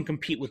fucking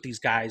compete with these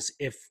guys.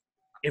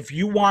 If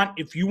you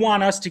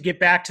want us to get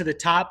back to the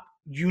top,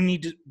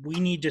 we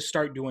need to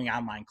start doing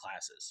online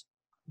classes.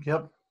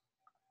 Yep.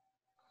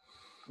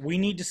 We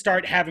need to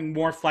start having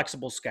more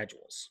flexible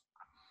schedules.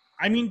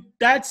 I mean,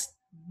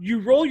 you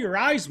roll your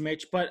eyes,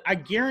 Mitch, but I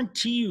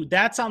guarantee you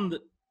that's a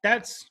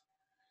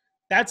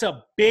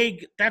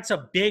big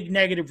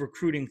negative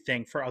recruiting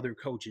thing for other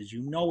coaches.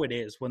 It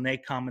is when they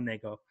come and they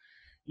go,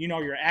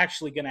 you're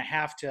actually going to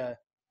have to,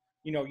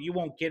 you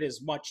won't get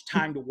as much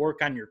time to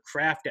work on your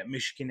craft at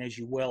Michigan as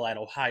you will at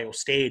Ohio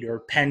State or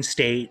Penn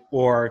State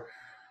or,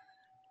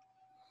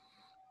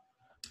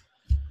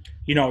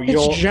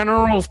 it's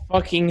general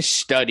fucking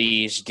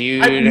studies,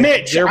 dude.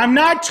 Mitch, I'm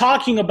not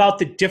talking about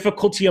the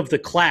difficulty of the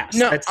class.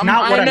 No, that's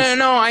not what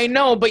I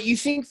know, but you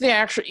think they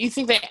actually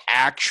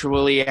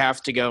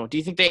have to go? Do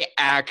you think they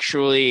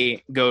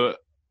actually go?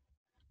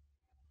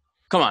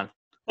 Come on.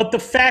 But the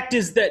fact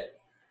is that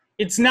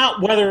it's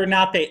not whether or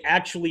not they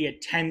actually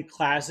attend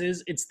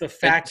classes. It's the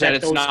fact that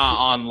it's not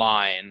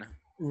online.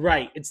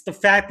 Right. It's the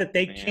fact that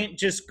they can't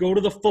just go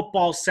to the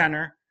football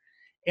center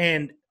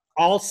and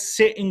all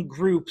sit in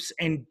groups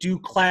and do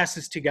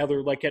classes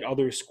together like at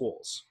other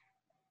schools.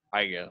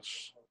 I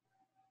guess.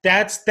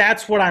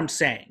 That's what I'm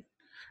saying,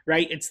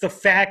 right? It's the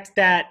fact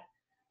that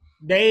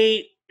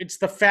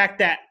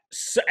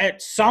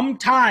at some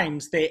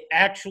times they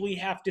actually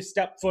have to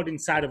step foot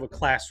inside of a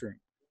classroom.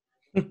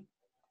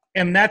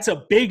 And that's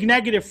a big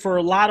negative for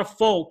a lot of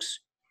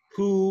folks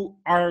who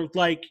don't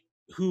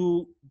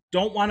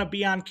want to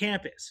be on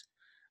campus.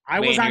 I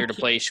was here to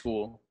play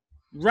school.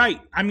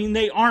 Right. I mean,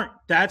 they aren't.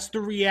 That's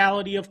the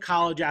reality of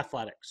college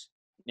athletics.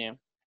 Yeah.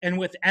 And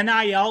with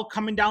NIL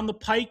coming down the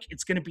pike,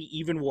 it's going to be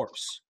even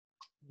worse.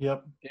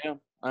 Yep. Yeah.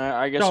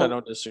 I guess I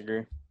don't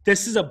disagree.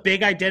 This is a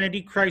big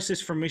identity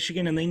crisis for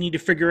Michigan, and they need to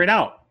figure it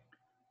out.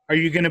 Are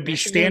you going to be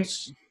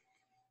Stanford?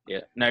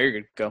 Yeah. No, you're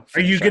good. Go.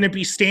 Are you going to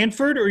be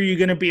Stanford or are you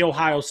going to be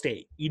Ohio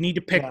State? You need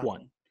to pick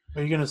one.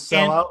 Are you going to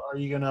sell out or are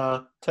you going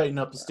to tighten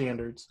up the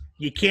standards?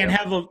 You can't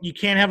have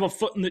a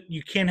foot in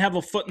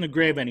the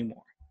grave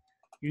anymore.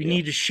 You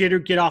need to shit or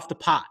get off the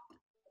pot.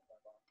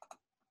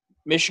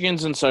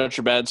 Michigan's in such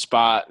a bad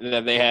spot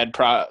that they had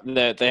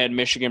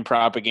Michigan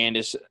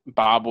propagandist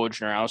Bob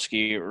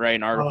Wojnarowski write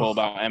an article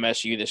about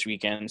MSU this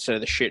weekend instead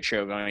of the shit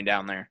show going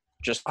down there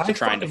just to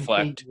try and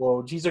deflect.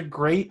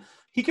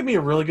 He can be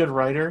a really good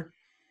writer,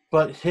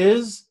 but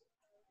his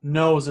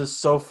nose is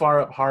so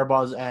far up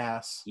Harbaugh's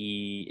ass.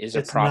 He is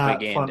a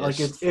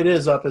propagandist. It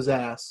is up his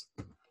ass.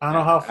 I don't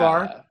know how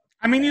far.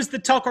 I mean, he's the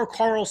Tucker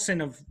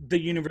Carlson of the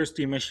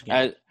University of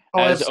Michigan.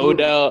 As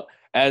Odell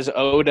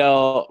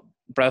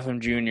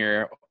Betham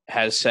Jr.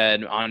 has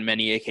said on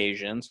many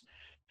occasions,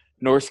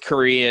 North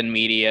Korean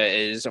media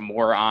is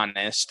more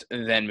honest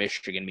than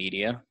Michigan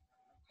media.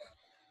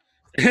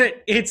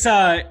 It's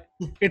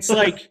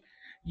like,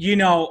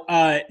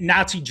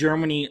 Nazi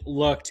Germany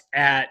looked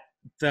at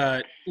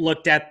the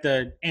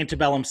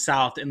antebellum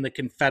South and the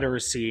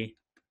Confederacy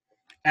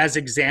as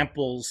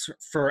examples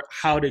for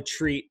how to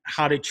treat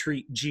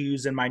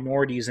Jews and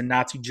minorities in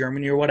Nazi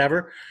Germany or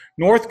whatever.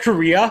 North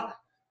Korea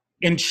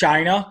and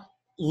China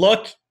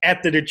look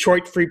at the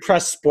Detroit Free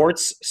Press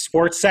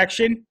sports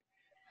section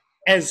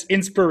as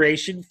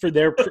inspiration for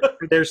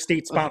their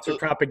state-sponsored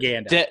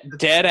propaganda.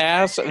 Dead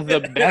ass.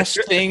 The best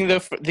thing,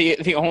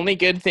 the only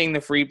good thing the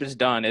Freep has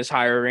done is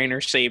hire Rainer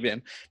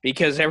Saban,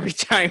 because every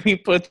time he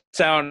puts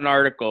out an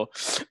article,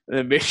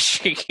 the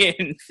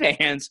Michigan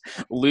fans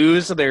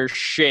lose their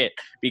shit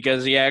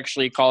because he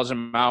actually calls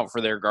them out for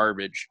their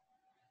garbage.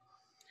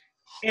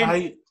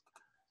 And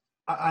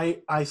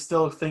I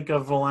still think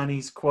of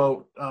Valenti's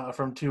quote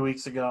from 2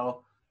 weeks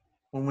ago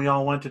when we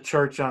all went to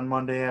church on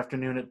Monday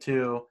afternoon at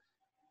 2.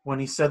 When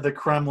he said the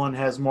Kremlin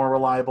has more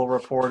reliable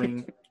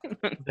reporting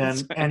than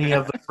any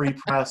of the Free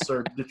Press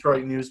or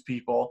Detroit news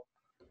people.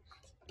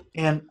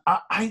 And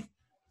I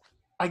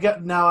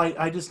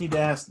just need to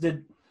ask,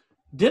 didn't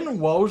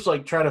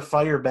Woj try to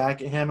fire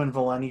back at him and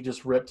Valenti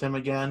just ripped him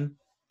again?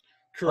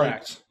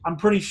 Correct. I'm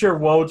pretty sure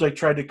Woj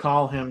tried to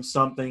call him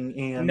something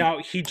and no,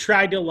 he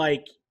tried to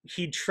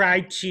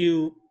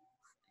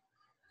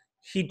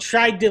he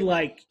tried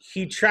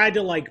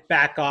to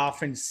back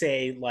off and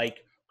say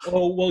like,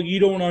 oh well, you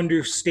don't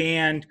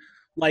understand.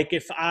 Like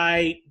if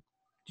I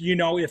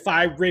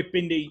rip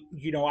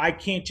into, I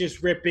can't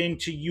just rip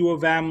into U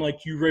of M like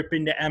you rip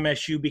into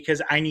MSU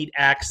because I need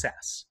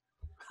access.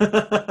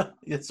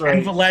 That's right.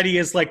 And Valetti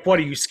is like, what,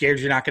 are you scared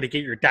you're not going to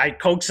get your Diet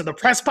Cokes in the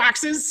press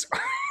boxes?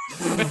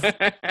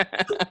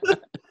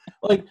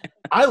 Like,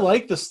 I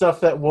like the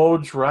stuff that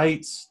Woj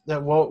writes,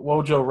 that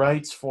Wojo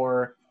writes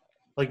for,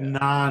 like,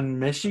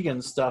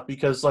 non-Michigan stuff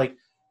because, like,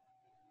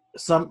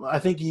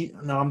 I'm thinking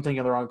of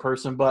the wrong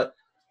person, but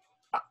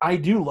I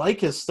do like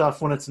his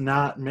stuff when it's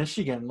not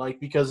Michigan, like,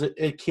 because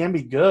it can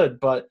be good,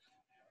 but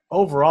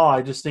overall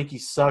I just think he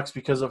sucks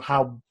because of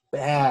how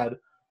bad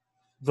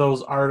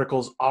those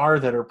articles are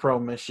that are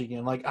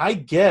pro-Michigan. Like, I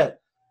get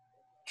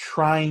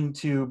trying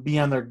to be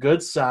on their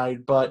good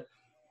side, but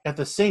at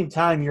the same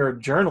time, you're a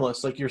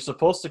journalist. Like, you're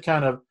supposed to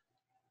kind of,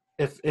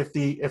 if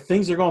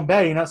things are going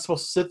bad, you're not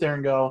supposed to sit there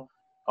and go,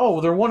 oh,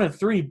 well, they're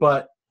 1-3,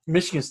 but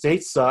Michigan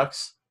State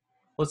sucks.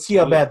 Let's see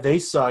how bad they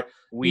suck.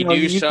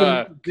 You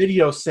suck. Can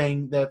video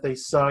saying that they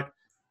suck,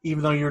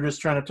 even though you're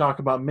just trying to talk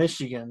about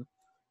Michigan,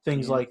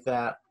 things like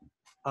that.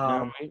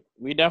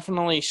 We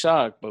definitely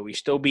suck, but we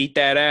still beat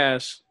that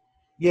ass.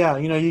 Yeah,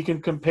 you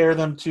can compare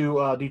them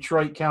to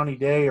Detroit County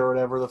Day or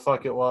whatever the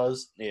fuck it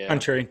was. Yeah.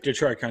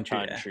 Detroit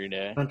Country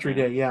Day. Country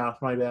Day, yeah,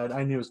 my bad.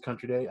 I knew it was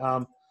Country Day.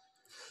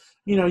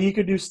 You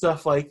could do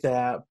stuff like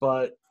that,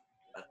 but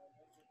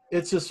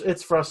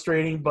it's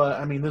frustrating. But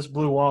I mean, this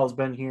blue wall has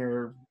been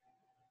here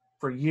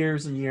for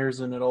years and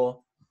years, and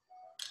it'll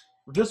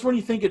just when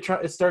you think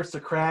it starts to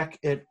crack,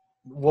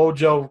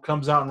 Wojo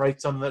comes out and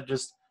writes something that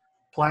just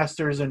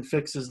plasters and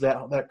fixes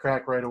that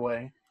crack right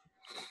away.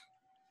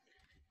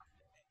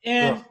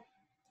 And,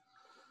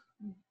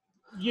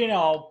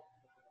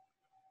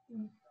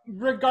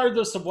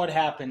 regardless of what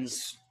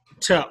happens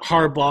to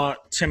Harbaugh,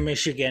 to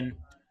Michigan,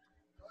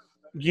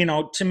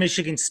 to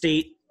Michigan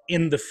State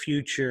in the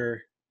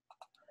future,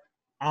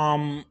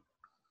 the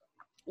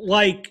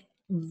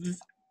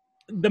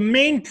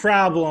main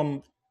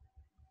problem,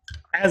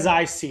 as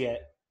I see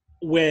it,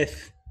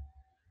 with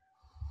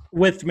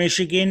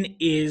Michigan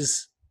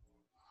is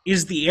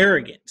the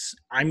arrogance.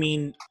 I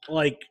mean,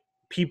 like,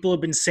 people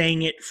have been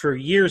saying it for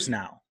years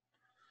now.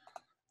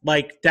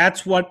 Like,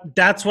 that's what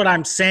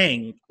I'm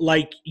saying.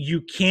 Like,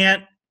 you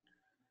can't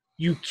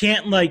do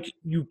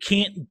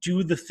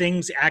the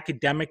things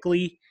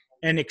academically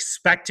and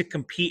expect to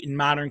compete in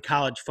modern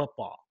college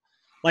football.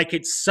 Like,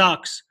 it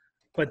sucks,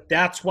 but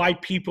that's why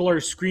people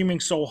are screaming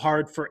so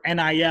hard for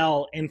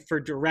NIL and for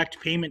direct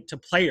payment to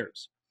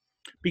players,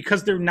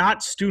 because they're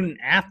not student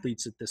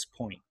athletes at this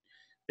point.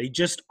 They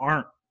just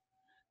aren't.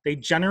 They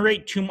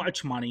generate too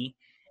much money.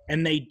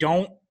 And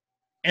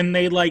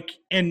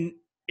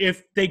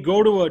if they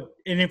go to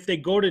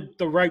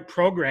the right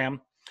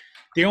program,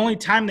 the only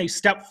time they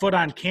step foot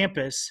on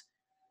campus,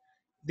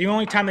 the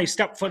only time they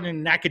step foot in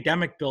an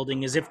academic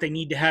building is if they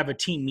need to have a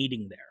team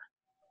meeting there.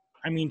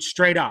 I mean,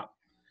 straight up.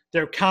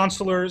 Their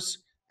counselors,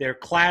 their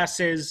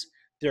classes,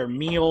 their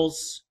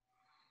meals,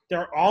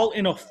 they're all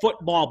in a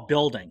football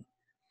building.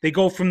 They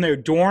go from their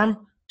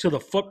dorm to the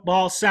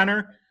football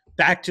center,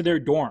 back to their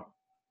dorm.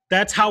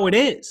 That's how it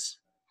is.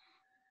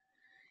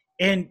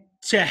 And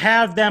to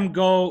have them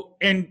go,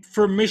 and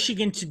for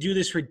Michigan to do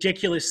this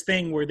ridiculous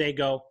thing where they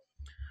go,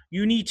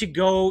 you need to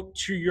go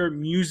to your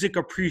music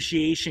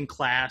appreciation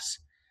class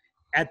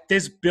at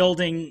this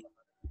building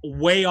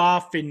way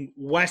off in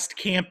West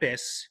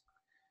Campus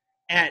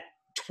at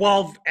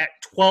 12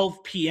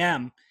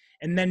 p.m.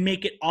 and then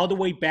make it all the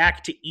way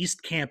back to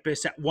East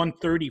Campus at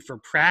 1:30 for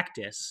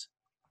practice.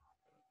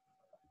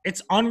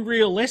 It's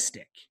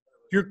unrealistic.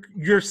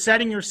 You're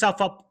setting yourself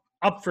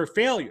up for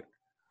failure.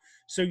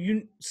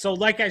 So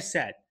like I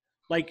said,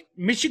 like,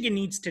 Michigan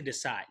needs to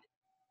decide.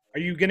 Are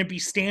you going to be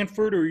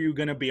Stanford or are you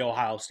going to be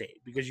Ohio State?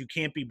 Because you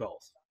can't be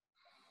both.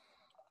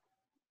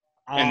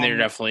 And they're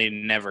definitely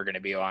never going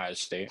to be Ohio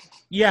State.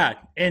 Yeah,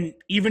 and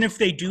even if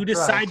they do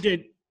decide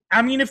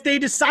if they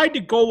decide to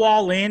go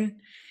all in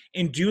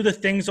and do the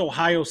things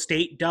Ohio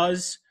State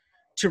does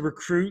to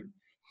recruit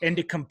and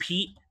to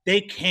compete, they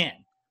can.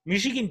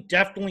 Michigan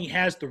definitely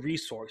has the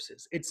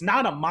resources. It's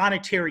not a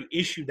monetary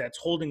issue that's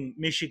holding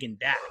Michigan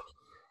back.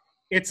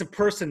 It's a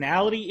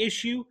personality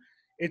issue.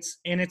 It's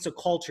a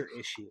culture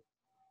issue.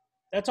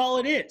 That's all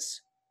it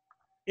is.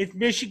 If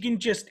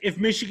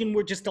Michigan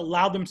would just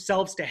allow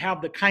themselves to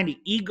have the kind of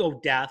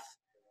ego death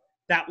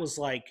that was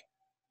like,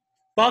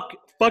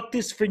 fuck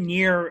this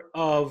veneer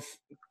of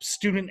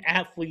student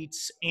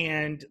athletes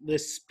and the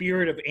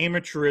spirit of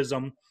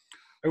amateurism,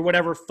 or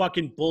whatever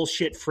fucking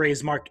bullshit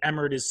phrase Mark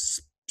Emmert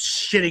is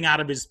shitting out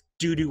of his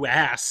doo-doo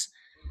ass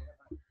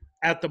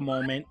at the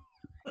moment,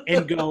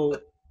 and go,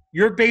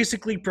 you're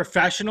basically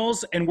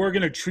professionals and we're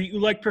going to treat you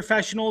like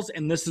professionals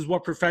and this is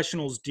what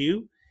professionals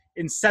do,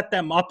 and set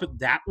them up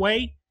that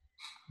way,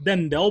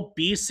 then they'll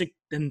be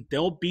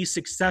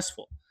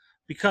successful.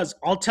 Because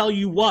I'll tell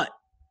you what,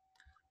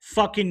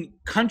 fucking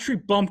country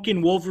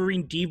bumpkin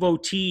Wolverine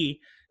devotee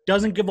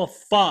doesn't give a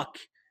fuck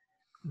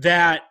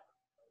that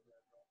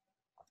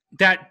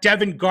that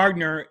Devin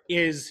Gardner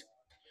is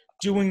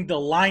doing the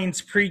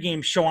Lions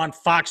pregame show on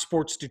Fox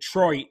Sports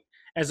Detroit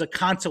as a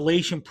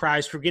consolation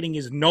prize for getting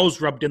his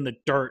nose rubbed in the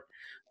dirt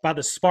by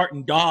the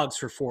Spartan Dogs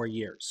for 4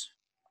 years.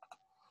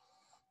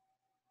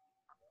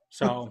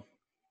 So,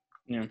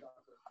 yeah.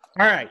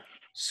 All right.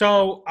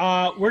 So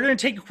we're going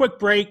to take a quick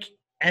break,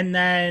 and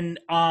then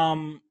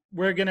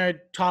we're going to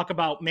talk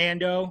about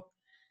Mando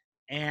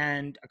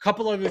and a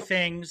couple other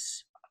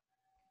things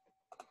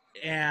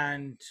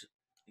and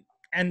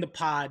end the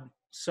pod.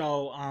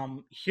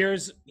 So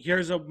here's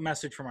a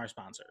message from our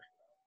sponsor.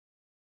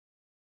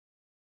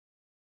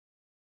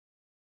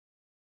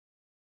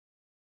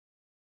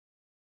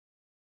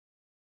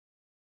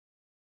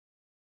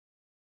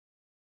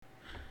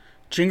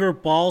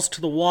 Jinger balls to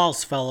the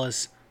walls,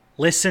 fellas.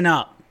 Listen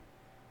up.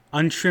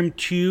 Untrimmed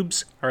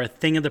tubes are a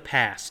thing of the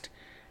past.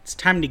 It's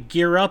time to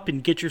gear up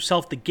and get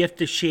yourself the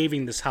gift of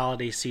shaving this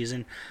holiday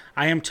season.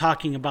 I am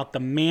talking about the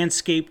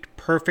Manscaped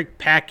Perfect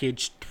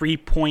Package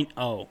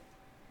 3.0.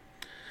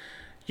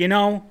 You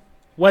know,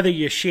 whether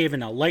you're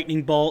shaving a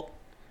lightning bolt,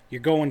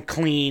 you're going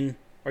clean,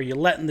 or you're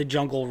letting the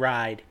jungle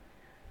ride,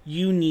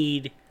 you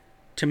need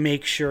to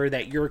make sure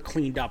that you're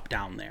cleaned up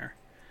down there.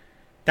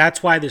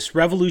 That's why this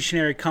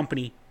revolutionary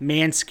company,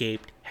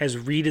 Manscaped, has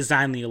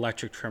redesigned the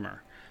electric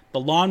trimmer. The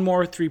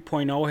Lawnmower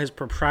 3.0 has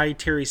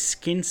proprietary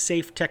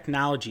skin-safe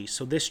technology,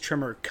 so this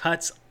trimmer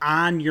cuts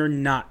on your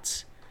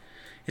nuts.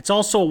 It's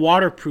also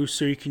waterproof,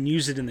 so you can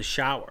use it in the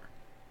shower.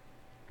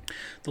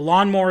 The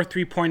Lawnmower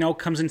 3.0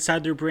 comes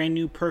inside their brand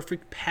new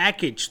Perfect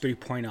Package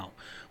 3.0,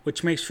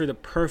 which makes for the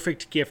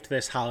perfect gift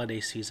this holiday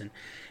season.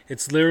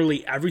 It's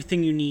literally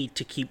everything you need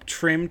to keep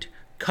trimmed,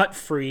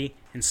 cut-free,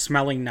 and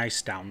smelling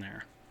nice down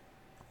there.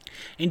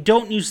 And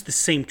don't use the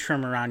same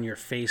trimmer on your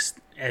face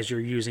as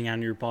you're using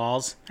on your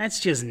balls. That's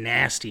just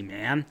nasty,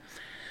 man.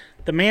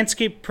 The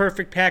Manscaped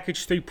Perfect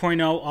Package 3.0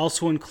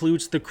 also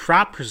includes the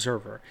Crop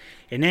Preserver,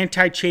 an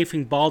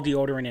anti-chafing ball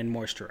deodorant and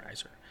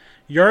moisturizer.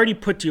 You already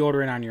put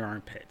deodorant on your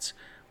armpits.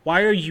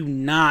 Why are you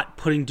not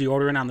putting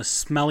deodorant on the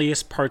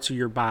smelliest parts of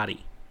your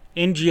body?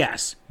 And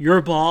yes,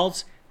 your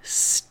balls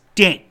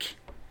stink.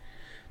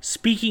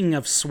 Speaking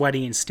of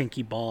sweaty and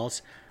stinky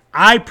balls,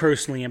 I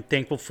personally am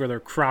thankful for their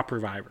Crop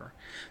Reviver.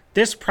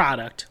 This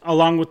product,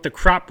 along with the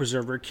Crop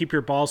Preserver, keep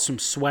your balls from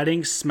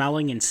sweating,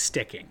 smelling, and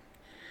sticking.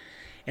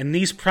 And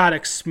these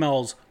products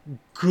smells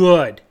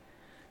good.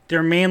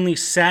 Their manly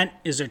scent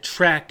is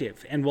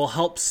attractive and will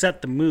help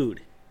set the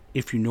mood,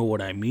 if you know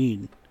what I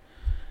mean.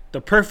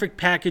 The Perfect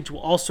Package will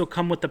also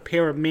come with a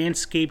pair of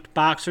Manscaped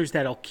boxers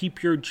that'll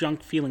keep your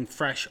junk feeling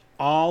fresh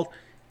all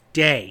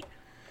day.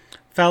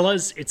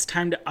 Fellas, it's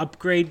time to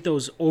upgrade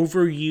those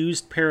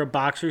overused pair of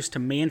boxers to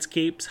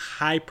Manscaped's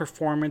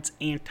high-performance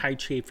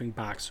anti-chafing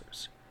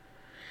boxers.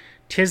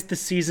 'Tis the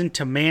season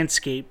to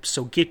Manscape,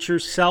 so get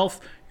yourself,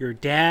 your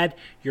dad,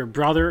 your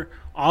brother,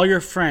 all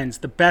your friends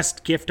the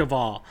best gift of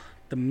all,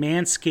 the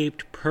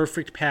Manscaped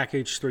Perfect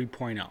Package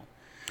 3.0.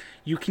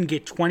 You can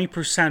get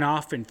 20%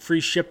 off and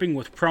free shipping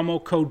with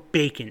promo code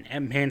BACON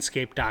at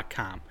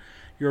manscaped.com.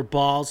 Your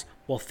balls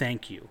will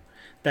thank you.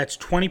 That's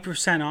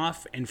 20%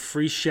 off and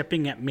free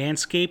shipping at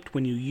Manscaped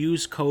when you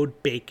use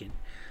code BACON.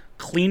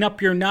 Clean up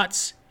your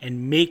nuts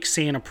and make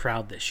Santa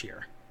proud this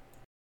year.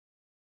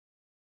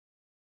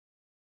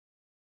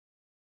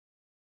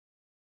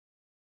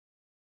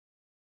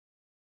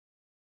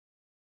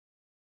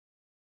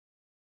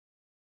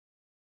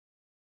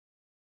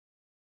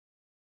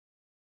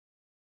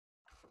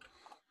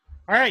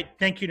 All right,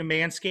 thank you to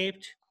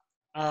Manscaped.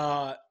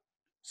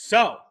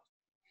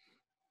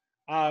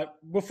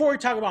 Before we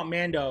talk about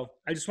Mando,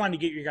 I just wanted to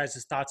get your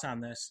guys' thoughts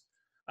on this.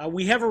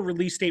 We have a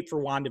release date for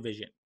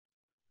WandaVision.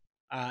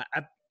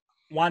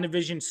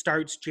 WandaVision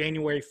starts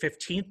January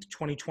 15th,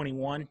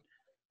 2021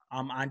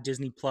 on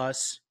Disney+.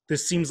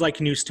 This seems like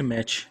news to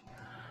Mitch.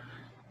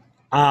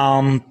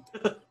 You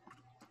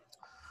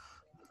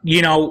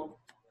know,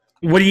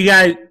 what do you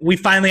guys – we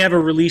finally have a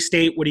release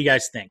date. What do you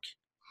guys think?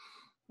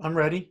 I'm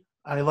ready.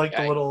 I like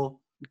the little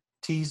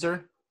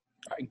teaser.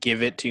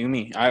 Give it to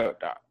me. I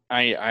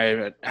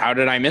how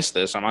did I miss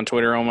this? I'm on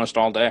Twitter almost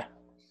all day.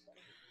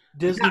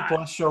 Disney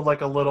Plus showed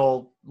like a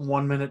little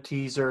 1-minute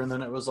teaser, and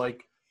then it was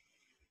like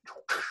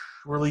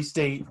release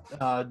date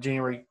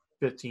January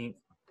 15th.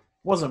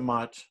 Wasn't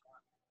much.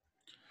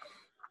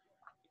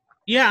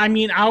 Yeah, I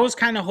mean, I was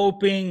kind of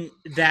hoping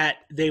that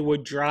they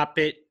would drop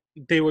it.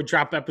 They would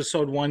drop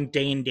episode 1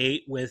 day and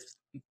date with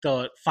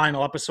the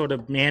final episode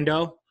of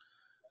Mando,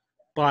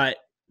 but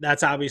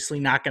that's obviously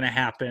not going to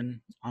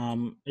happen.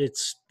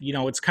 It's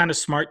kind of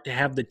smart to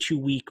have the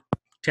 2-week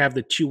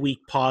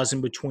pause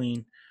in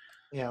between.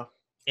 Yeah.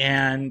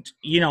 And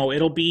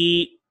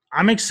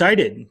I'm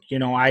excited.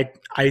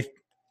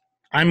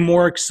 I'm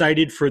more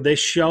excited for this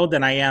show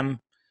than I am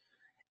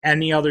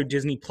any other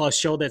Disney Plus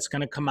show that's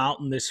going to come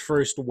out in this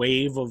first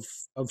wave of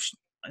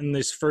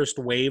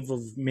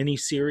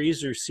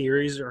miniseries or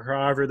series or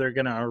however they're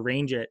going to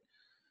arrange it.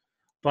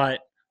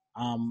 But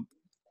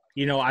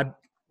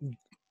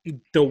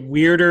the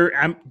weirder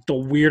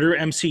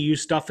MCU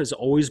stuff has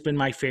always been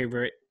my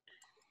favorite,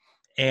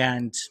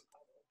 and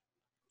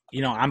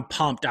I'm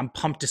pumped. I'm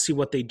pumped to see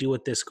what they do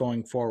with this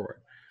going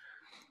forward.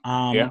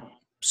 Yeah.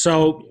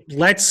 So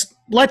let's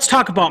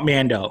talk about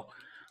Mando.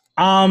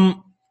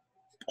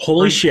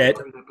 Holy shit!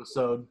 Great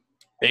episode.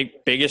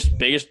 Biggest,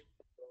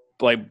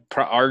 like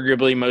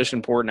arguably most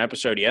important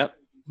episode yet.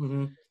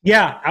 Mm-hmm.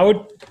 Yeah, I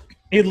would,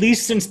 at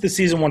least since the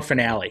season 1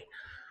 finale.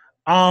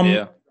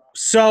 Yeah.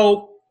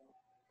 So,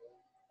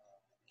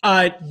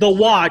 The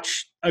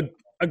Watch,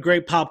 a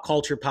great pop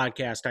culture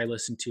podcast I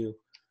listen to,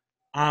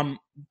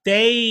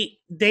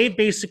 they've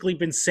basically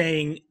been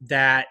saying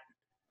that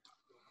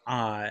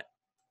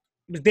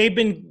they've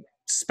been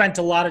spent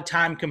a lot of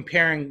time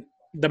comparing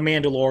The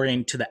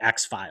Mandalorian to the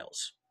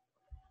X-Files,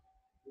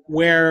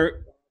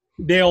 where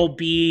they'll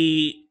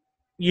be,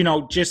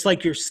 just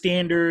like your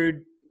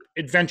standard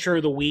adventure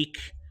of the week,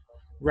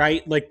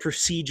 right? Like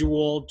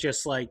procedural,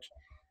 just like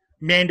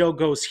Mando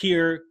goes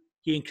here,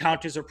 he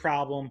encounters a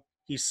problem,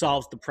 he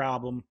solves the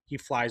problem, he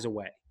flies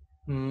away.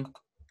 Mm-hmm.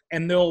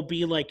 And there'll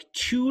be like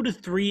 2 to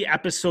 3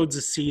 episodes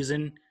a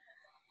season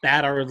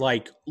that are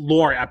like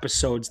lore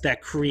episodes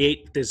that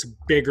create this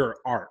bigger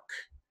arc.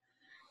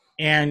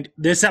 And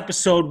this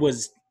episode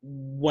was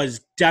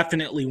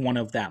definitely one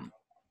of them.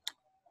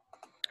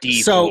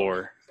 Deep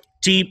lore.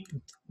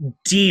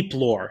 Deep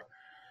lore.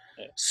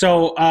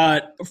 So,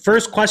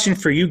 first question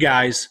for you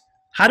guys.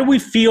 How do we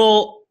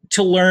feel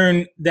to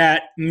learn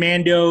that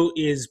Mando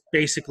is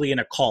basically in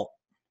a cult?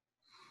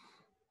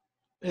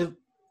 I'm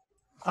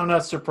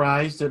not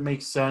surprised. It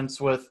makes sense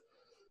with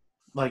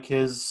like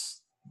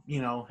his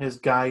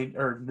guide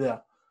or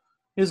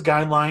his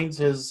guidelines,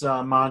 his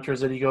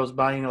mantras that he goes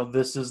by.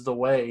 This is the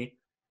way.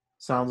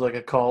 Sounds like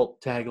a cult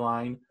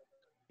tagline,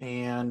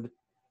 and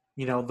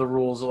the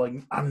rules are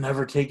like I'm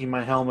never taking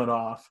my helmet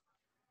off.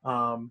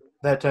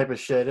 That type of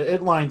shit.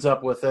 It lines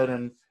up with it,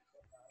 and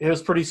it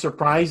was pretty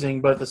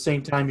surprising. But at the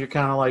same time, you're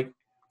kind of like,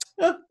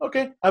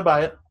 okay, I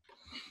buy it.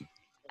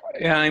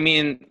 Yeah, I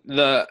mean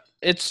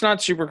it's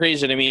not super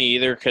crazy to me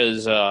either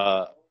because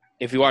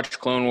if you watch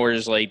Clone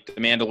Wars, like the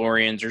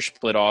Mandalorians are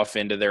split off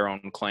into their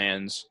own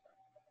clans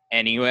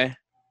anyway,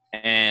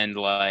 and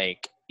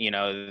like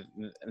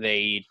they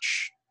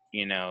each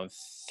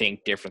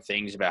think different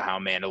things about how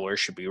Mandalore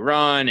should be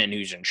run and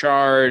who's in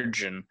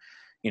charge, and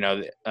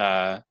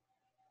they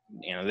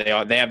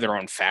have their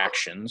own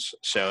factions,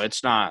 so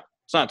it's not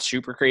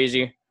super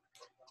crazy.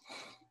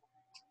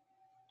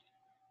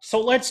 So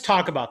let's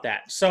talk about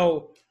that.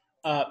 So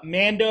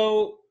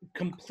Mando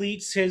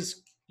completes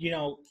his,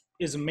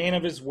 is a man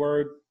of his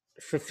word,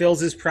 fulfills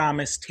his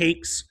promise,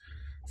 takes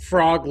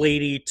Frog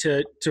Lady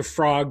to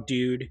Frog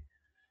Dude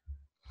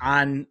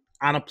on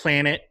a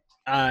planet,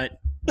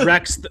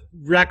 wrecks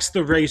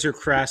the Razor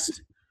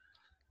Crest,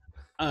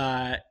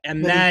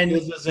 and then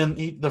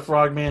the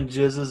Frogman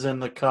jizzes in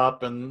the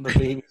cup, and the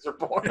babies are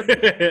born.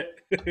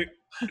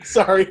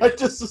 Sorry, I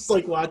just was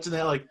like watching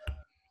that. Like,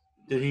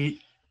 did he?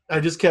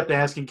 I just kept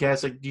asking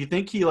Cass, like, do you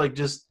think he like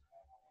just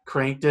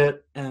cranked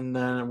it and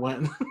then it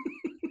went?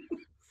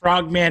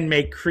 Frogman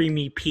made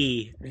creamy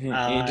pee. He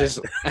just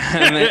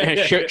and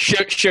then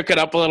shook it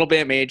up a little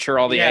bit, made sure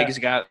all the eggs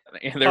got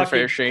their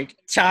fair shake.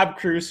 Tom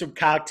Cruise from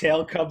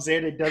Cocktail comes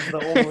in and does the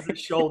over the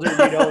shoulder,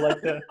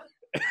 like the.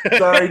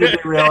 Sorry to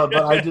derail it,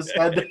 but I just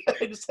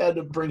had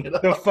to bring it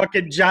up. The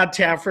fucking John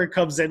Taffer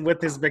comes in with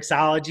his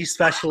mixology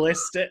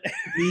specialist.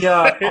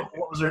 What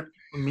was it?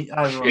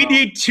 We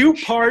need 2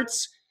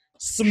 parts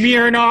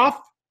Smirnoff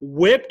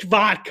whipped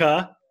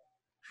vodka.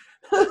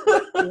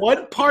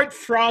 1 part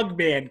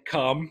Frogman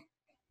cum.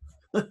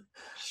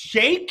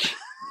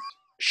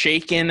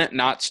 Shaken,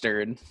 not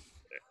stirred.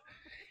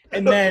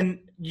 And then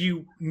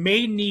you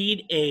may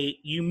need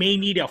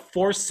a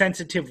force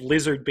sensitive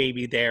lizard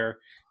baby there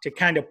to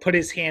kind of put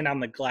his hand on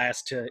the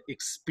glass to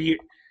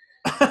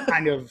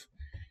kind of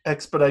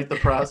expedite the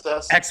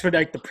process.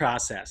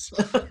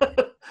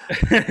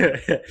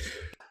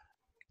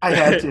 I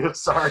had to.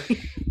 Sorry.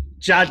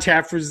 John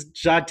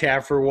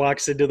Taffer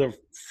walks into the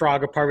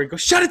frog apartment and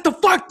goes, "Shut it the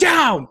fuck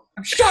down!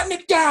 I'm shutting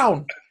it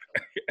down!"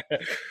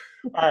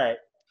 All right.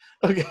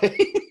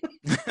 Okay.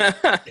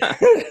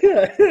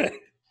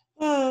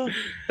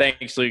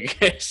 Thanks,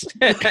 Lucas.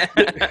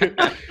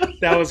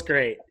 That was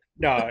great.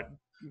 No,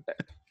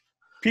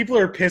 people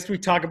are pissed we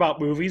talk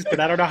about movies, but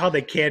I don't know how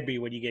they can be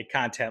when you get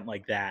content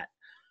like that.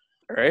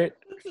 Right.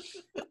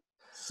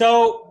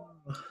 So,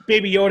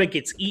 Baby Yoda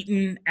gets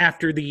eaten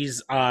after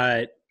these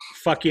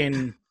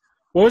fucking...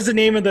 What was the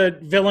name of the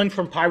villain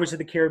from Pirates of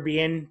the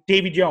Caribbean?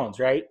 Davy Jones,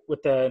 right?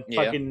 With the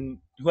fucking...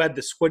 Who had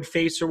the squid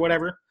face or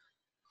whatever?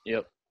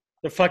 Yep.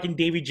 The fucking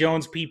Davy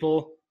Jones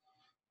people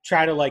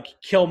try to, like,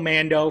 kill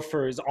Mando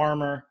for his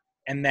armor,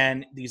 and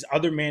then these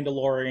other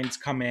Mandalorians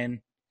come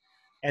in,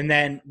 and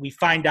then we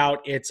find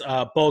out it's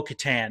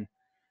Bo-Katan.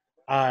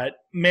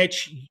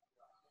 Mitch,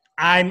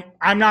 I'm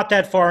not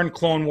that far in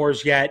Clone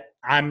Wars yet.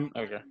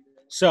 Okay.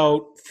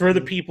 So for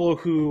the people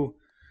who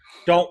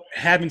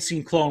haven't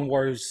seen Clone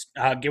Wars,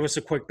 give us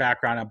a quick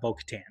background on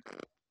Bo-Katan.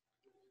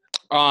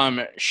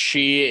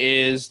 She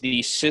is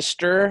the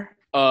sister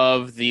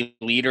of the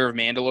leader of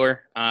Mandalore,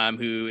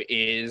 who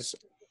is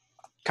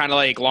kind of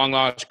like long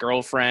lost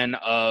girlfriend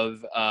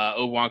of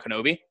Obi-Wan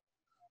Kenobi.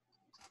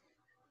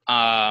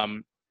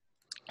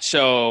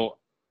 So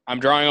I'm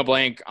drawing a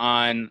blank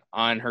on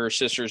her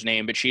sister's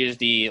name, but she is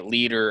the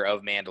leader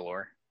of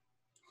Mandalore.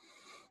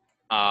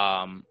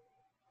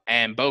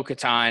 And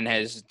Bo-Katan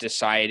has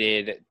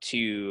decided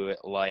to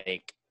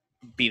like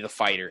be the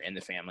fighter in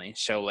the family.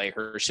 So like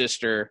her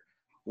sister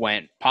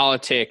went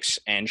politics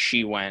and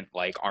she went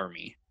like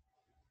army,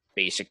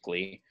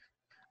 basically,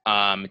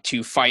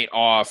 to fight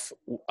off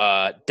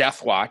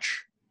Death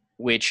Watch,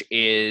 which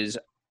is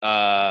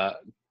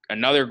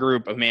another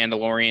group of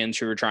Mandalorians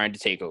who are trying to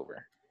take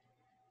over.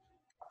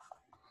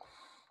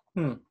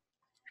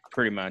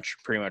 Pretty much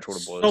what it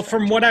boils down to. So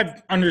from what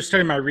I've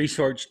understood in my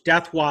research,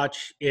 Death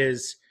Watch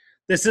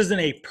this isn't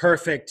a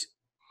perfect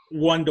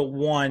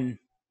one-to-one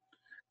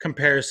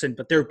comparison,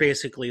 but they're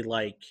basically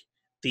like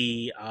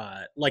the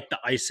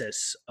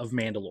ISIS of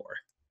Mandalore.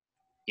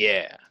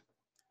 Yeah.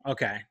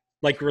 Okay.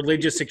 Like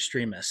religious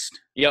extremist.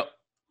 Yep.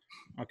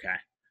 Okay.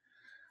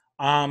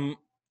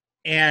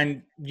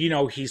 And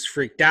he's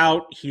freaked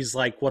out. He's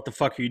like, what the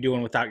fuck are you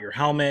doing without your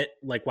helmet?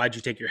 Like, why'd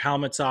you take your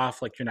helmets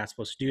off? Like, you're not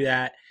supposed to do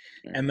that.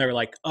 And they're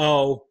like,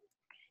 oh,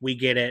 we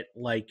get it.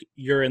 Like,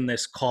 you're in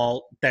this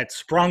cult that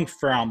sprung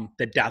from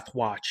the Death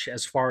Watch,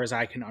 as far as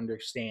I can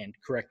understand.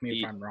 Correct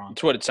me if I'm wrong.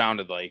 That's what it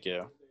sounded like,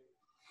 yeah.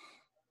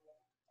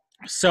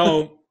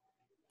 So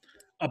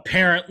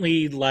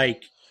apparently,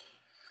 like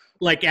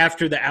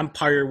after the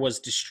Empire was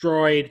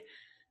destroyed,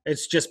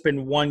 it's just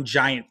been one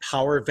giant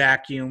power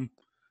vacuum.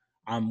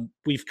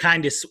 We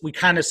kind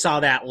of saw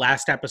that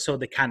last episode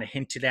that kind of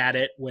hinted at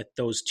it with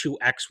those two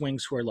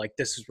X-Wings who are like,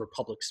 this is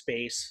Republic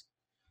space.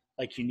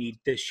 Like, you need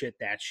this shit,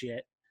 that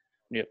shit.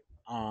 Yep.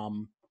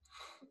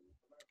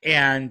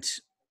 And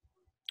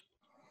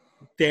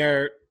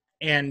they're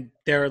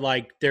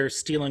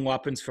stealing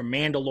weapons from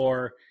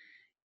Mandalore,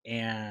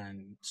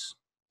 and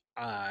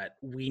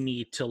we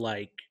need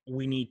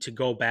to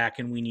go back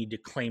and we need to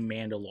claim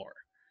Mandalore.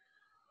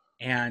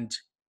 And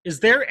is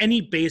there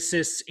any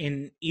basis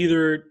in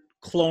either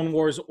Clone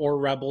Wars or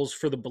Rebels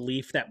for the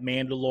belief that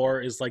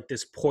Mandalore is like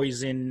this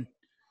poison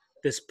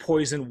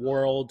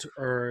world,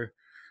 or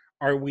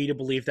are we to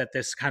believe that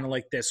this kind of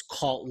like this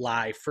cult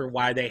lie for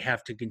why they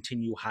have to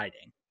continue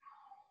hiding?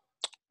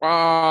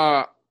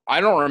 I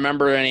don't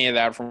remember any of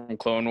that from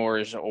Clone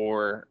Wars,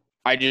 or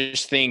I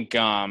just think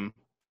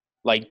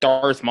like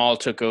Darth Maul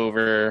took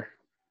over,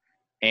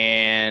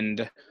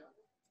 and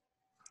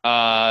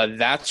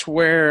that's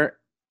where,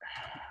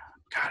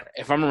 God,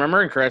 if I'm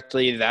remembering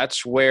correctly,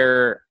 that's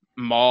where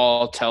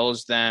Maul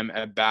tells them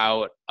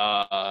about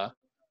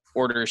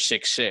Order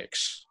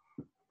 66.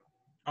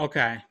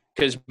 Okay.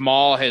 Because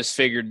Maul has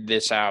figured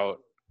this out,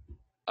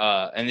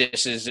 and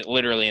this is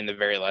literally in the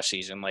very last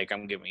season. Like,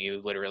 I'm giving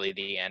you literally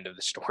the end of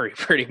the story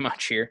pretty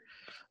much here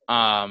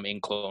in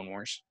Clone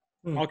Wars.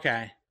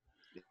 Okay.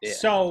 Yeah.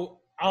 So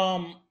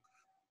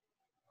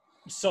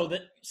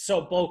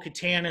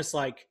Bo-Katan is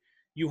like,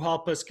 you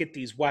help us get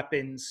these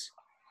weapons,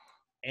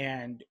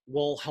 and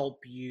we'll help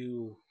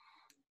you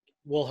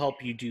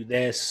do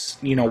this.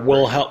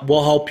 We'll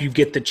help you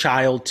get the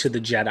child to the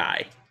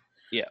Jedi.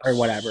 Yeah. Or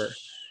whatever.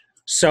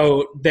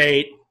 So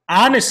they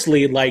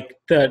honestly, like,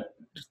 the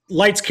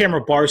Lights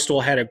Camera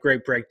Barstool had a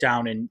great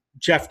breakdown, and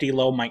Jeff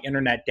D'Lo, my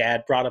internet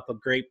dad, brought up a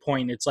great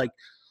point. It's like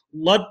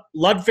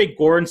Ludwig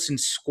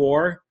Göransson's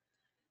score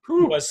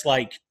was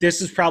like,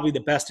 this is probably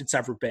the best it's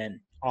ever been,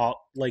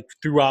 like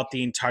throughout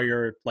the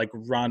entire like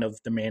run of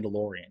The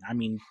Mandalorian. I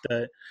mean,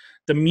 the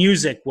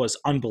music was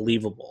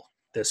unbelievable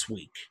this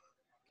week.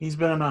 He's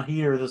been on a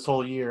heater this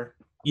whole year.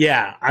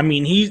 Yeah, I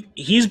mean,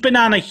 he's been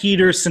on a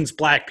heater since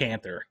Black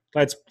Panther.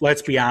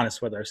 Let's be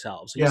honest with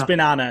ourselves. He's been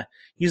on a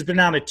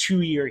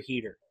 2-year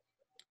heater.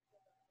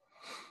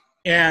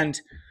 And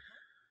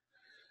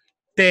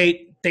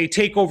they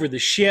take over the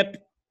ship,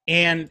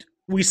 and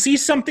we see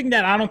something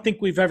that I don't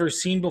think we've ever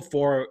seen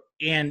before,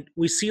 and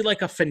we see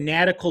like a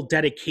fanatical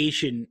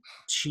dedication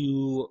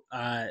to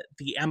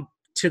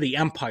the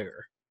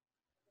Empire,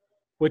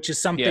 which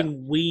is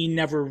something we've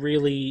never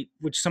really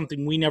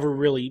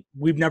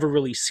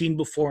seen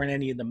before in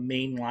any of the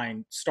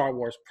mainline Star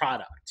Wars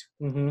product.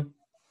 Mm-hmm.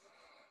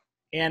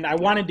 And I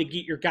wanted to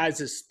get your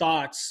guys'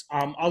 thoughts.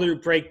 Other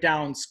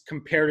breakdowns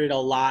compared it a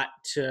lot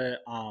to,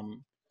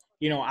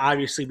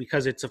 obviously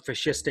because it's a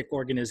fascistic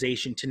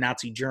organization, to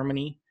Nazi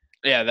Germany.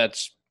 Yeah,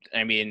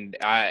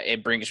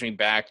 it brings me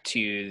back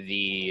to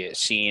the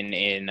scene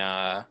in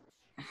the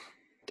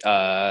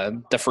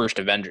first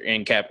Avenger,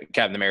 in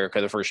Captain America,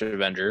 the first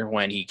Avenger,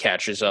 when he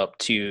catches up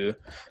to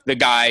the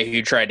guy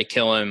who tried to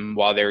kill him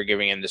while they were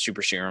giving him the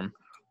super serum,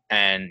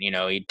 and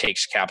he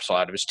takes a capsule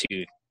out of his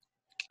tooth.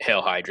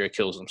 Hail Hydra,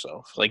 kills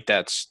himself. Like,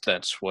 that's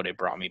what it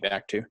brought me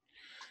back to.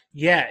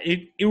 Yeah,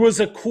 it was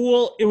a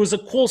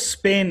cool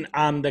spin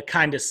on the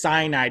kind of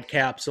cyanide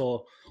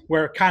capsule,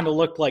 where it kind of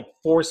looked like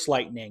force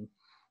lightning,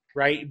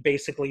 right?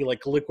 Basically,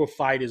 like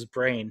liquefied his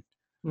brain.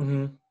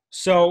 Mm-hmm.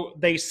 So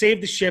they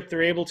save the ship.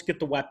 They're able to get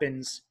the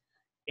weapons,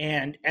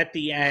 and at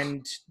the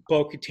end,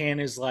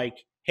 Bo-Katan is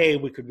like, hey,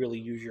 we could really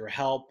use your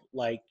help.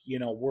 Like,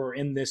 we're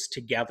in this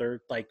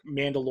together. Like,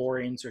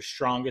 Mandalorians are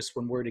strongest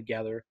when we're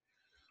together,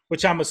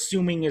 which I'm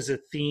assuming is a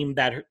theme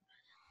that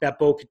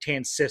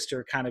Bo-Katan's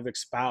sister kind of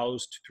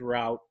espoused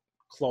throughout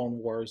Clone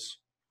Wars.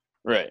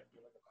 Right.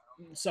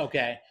 It's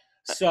okay.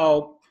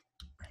 So,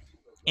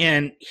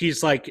 and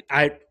he's like,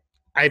 I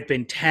have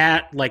been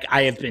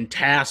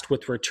tasked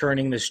with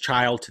returning this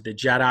child to the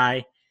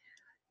Jedi.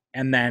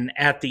 And then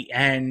at the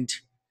end,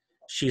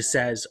 she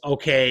says,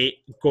 okay,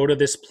 go to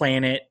this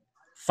planet,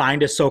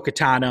 find Ahsoka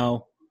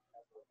Tano,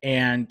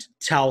 and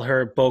tell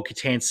her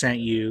Bo-Katan sent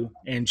you,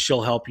 and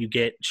she'll help you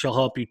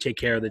take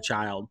care of the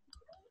child.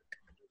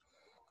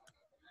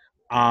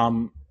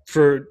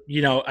 For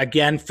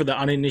the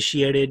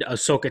uninitiated,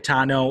 Ahsoka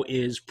Tano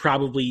is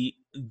probably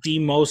the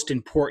most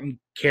important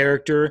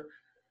character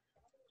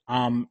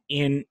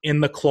in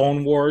the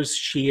Clone Wars.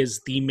 She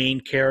is the main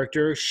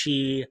character.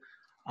 She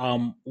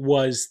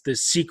was the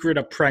secret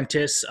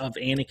apprentice of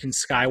Anakin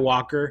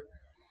Skywalker,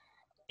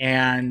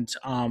 and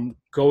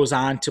goes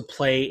on to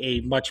play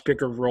a much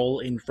bigger role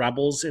in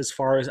Rebels, as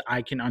far as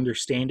I can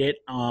understand it.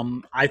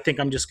 I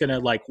think I'm just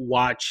gonna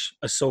watch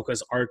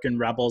Ahsoka's arc in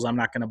Rebels. I'm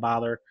not gonna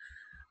bother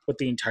with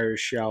the entire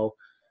show.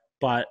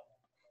 But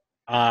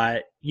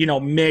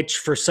Mitch,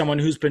 for someone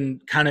who's been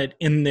kind of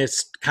in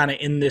this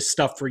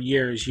stuff for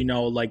years,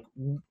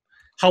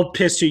 how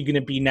pissed are you going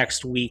to be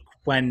next week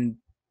when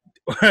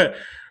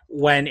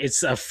when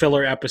it's a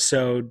filler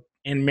episode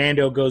and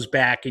Mando goes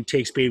back and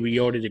takes Baby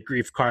Yoda to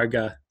Greef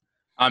Karga?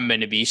 I'm going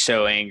to be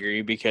so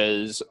angry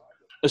because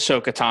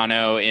Ahsoka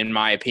Tano, in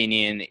my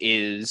opinion,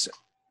 is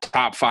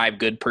top 5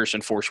 good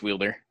person force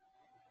wielder.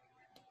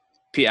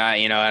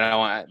 I don't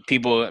want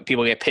people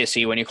get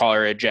pissy when you call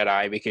her a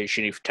Jedi because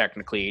she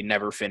technically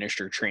never finished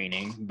her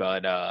training,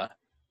 but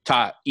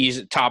top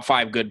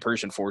 5 good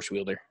person force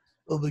wielder.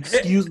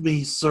 Excuse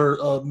me, sir,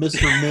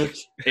 Mr.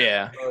 Mitch.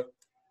 Yeah.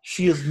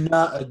 She is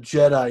not a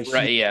Jedi. She's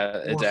right, yeah,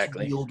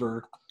 exactly.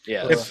 Wielder.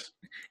 Yeah.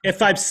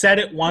 If I've said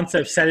it once,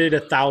 I've said it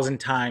 1,000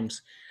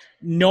 times.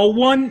 No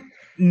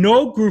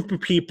group of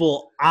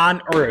people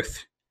on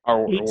Earth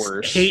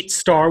hate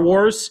Star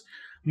Wars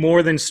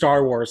more than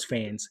Star Wars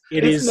fans.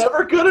 It's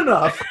never good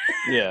enough.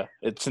 Yeah,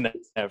 it's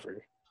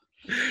never.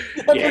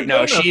 Yeah,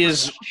 no,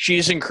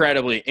 she's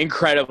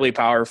incredibly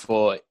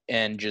powerful,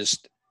 and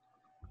just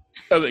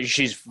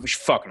she's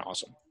fucking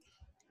awesome.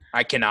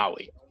 I cannot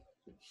wait.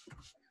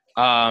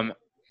 And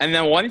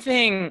then one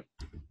thing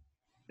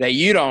that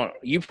you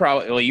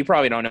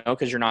probably don't know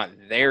because you're not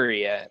there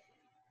yet.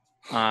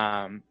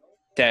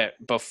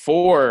 That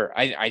before,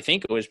 I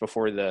think it was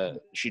before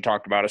she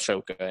talked about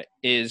Ahsoka,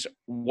 is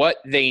what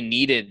they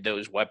needed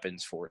those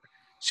weapons for.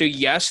 So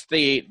yes,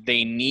 they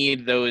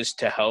need those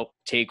to help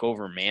take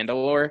over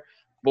Mandalore,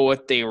 but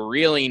what they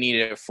really need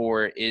it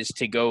for is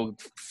to go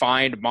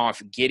find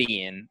Moff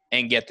Gideon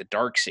and get the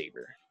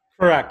Darksaber.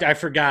 Correct. I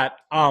forgot.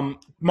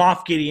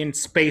 Moff Gideon,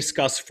 Space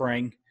Gus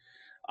Fring.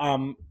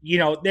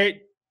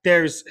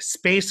 There's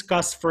Space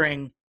Gus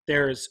Fring.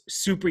 There's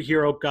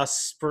Superhero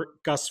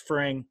Gus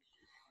Fring.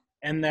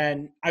 And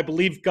then I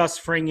believe Gus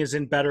Fring is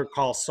in Better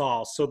Call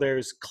Saul. So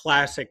there's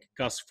classic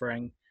Gus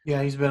Fring.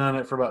 Yeah, he's been on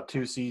it for about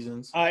 2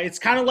 seasons. It's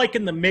kind of like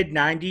in the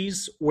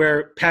mid-'90s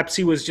where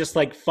Pepsi was just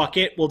like, fuck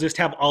it, we'll just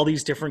have all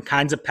these different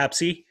kinds of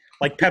Pepsi.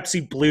 Like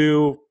Pepsi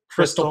Blue,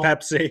 Crystal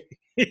Pepsi.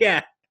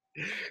 Yeah.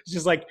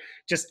 It's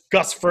just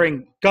Gus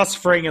Fring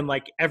and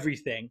like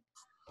everything.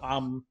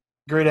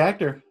 Great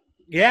actor.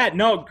 Yeah,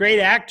 no, great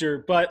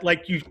actor. But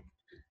like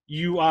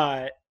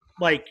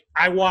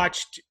I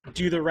watched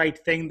Do the Right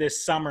Thing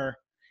this summer,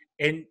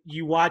 and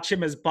you watch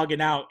him as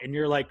bugging out, and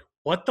you're like,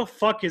 what the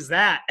fuck is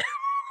that?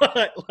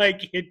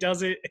 Like, it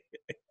doesn't.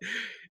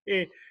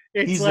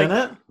 He's in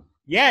it?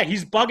 Yeah,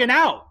 he's bugging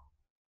out.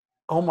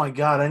 Oh my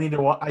god,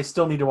 I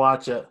still need to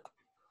watch it.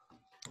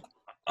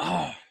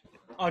 Oh,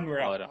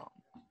 unreal.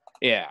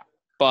 Yeah,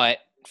 but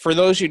for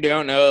those who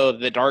don't know,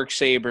 the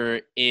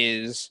Darksaber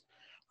is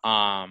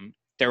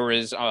there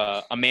was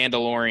a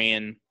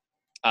Mandalorian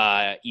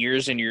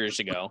years and years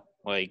ago,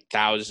 like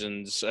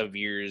thousands of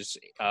years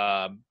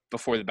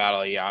before the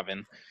Battle of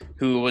Yavin,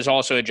 who was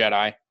also a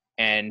Jedi,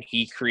 and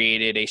he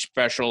created a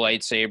special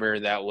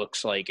lightsaber that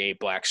looks like a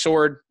black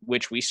sword,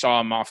 which we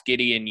saw Moff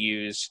Gideon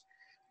use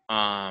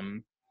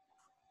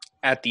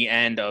at the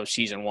end of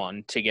season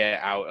 1 to get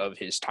out of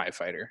his TIE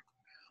fighter.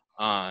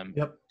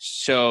 Yep.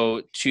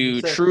 So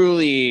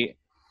truly,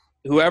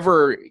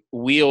 whoever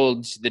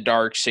wields the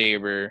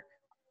Darksaber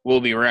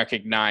will be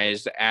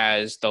recognized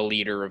as the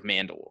leader of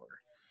Mandalore.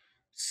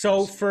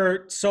 So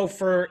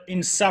for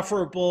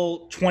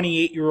insufferable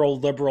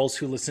 28-year-old liberals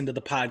who listen to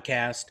the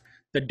podcast,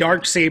 the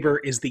Darksaber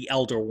is the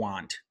Elder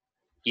Wand.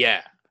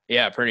 Yeah,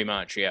 pretty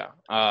much, yeah.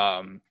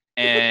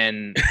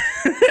 And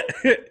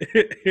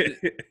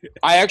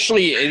I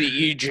actually,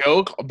 you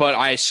joke, but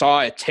I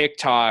saw a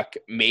TikTok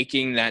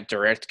making that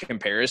direct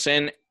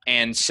comparison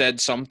and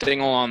said something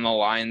along the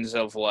lines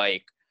of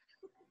like,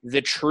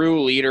 the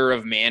true leader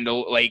of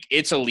Mandalore, like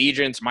its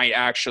allegiance might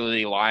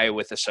actually lie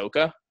with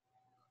Ahsoka.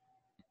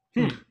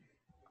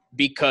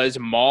 Because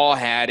Maul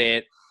had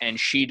it and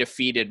she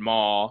defeated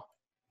Maul.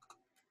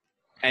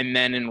 And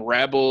then in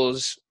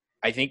Rebels,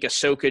 I think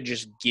Ahsoka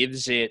just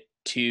gives it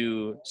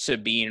to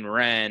Sabine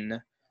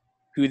Wren,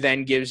 who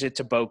then gives it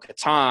to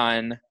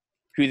Bo-Katan,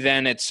 who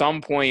then at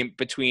some point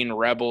between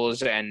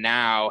Rebels and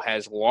now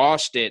has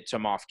lost it to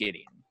Moff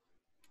Gideon.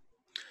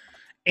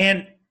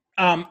 And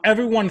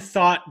everyone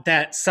thought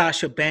that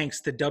Sasha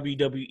Banks, the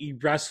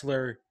WWE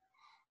wrestler,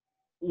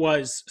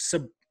 was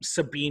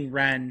Sabine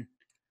Wren,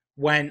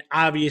 when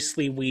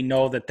obviously we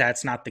know that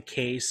that's not the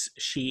case.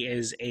 She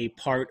is a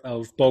part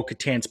of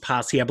Bo-Katan's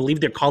posse. I believe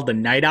they're called the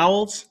Night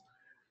Owls.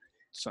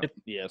 Something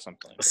like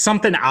that.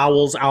 Something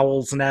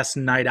Owls Nest,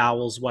 Night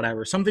Owls,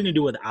 whatever. Something to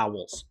do with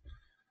owls.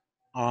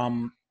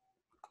 And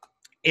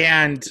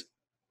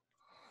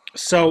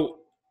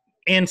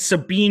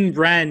Sabine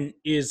Wren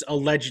is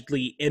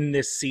allegedly in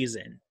this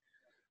season.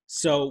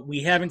 So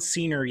we haven't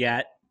seen her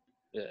yet.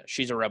 Yeah,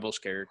 she's a Rebels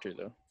character,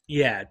 though.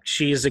 Yeah,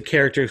 she is a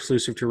character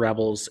exclusive to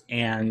Rebels.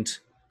 And,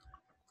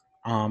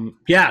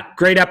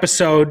 great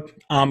episode.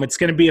 It's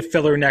going to be a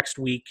filler next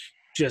week.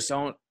 Just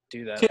don't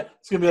do that. Yeah,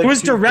 it's gonna be like it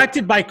was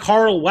directed by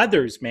Carl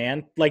Weathers,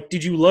 man. Like,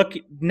 did you look?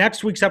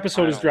 Next week's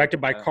episode is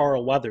directed by know.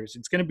 Carl Weathers.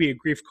 It's going to be a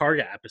Grief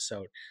Karga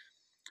episode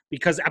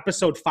because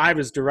episode 5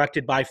 is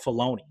directed by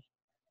Filoni.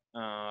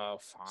 Oh,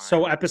 fine.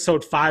 So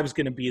episode 5 is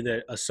going to be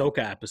the Ahsoka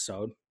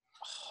episode.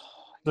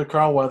 The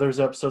Carl Weathers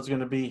episode is going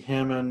to be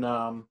him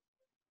and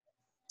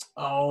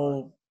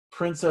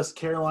Princess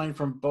Caroline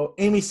from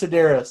Amy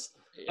Sedaris.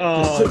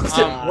 Oh,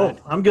 Whoa,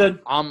 I'm good.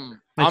 I'm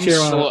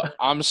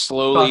Talking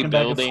slowly back and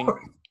building.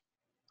 forth.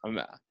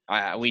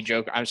 We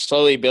joke. I'm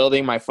slowly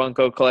building my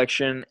Funko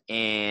collection,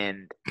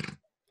 and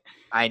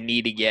I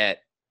need to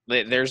get.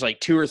 There's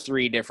like 2 or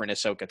 3 different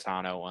Ahsoka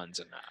Tano ones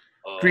in that.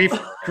 Grief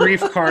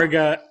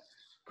Karga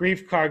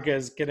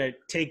is gonna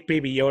take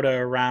Baby Yoda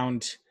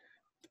around.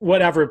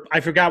 Whatever, I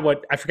forgot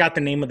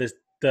the name of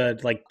the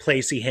like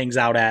place he hangs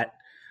out at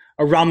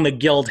around the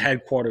guild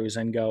headquarters,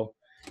 and go.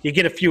 You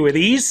get a few of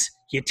these.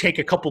 You take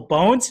a couple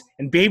bones,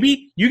 and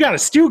baby, you got a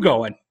stew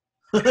going.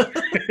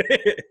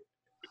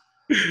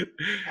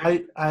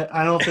 I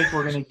don't think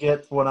we're gonna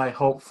get what I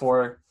hope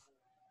for.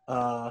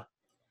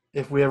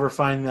 If we ever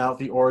find out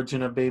the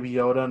origin of Baby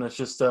Yoda, and it's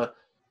just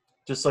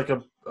like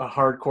a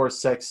hardcore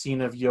sex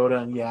scene of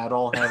Yoda and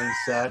Yaddle having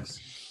sex,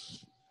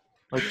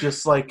 like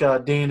just like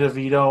Danny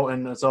DeVito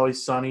and It's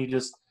Always Sunny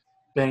just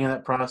banging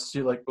that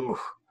prostitute, like ooh,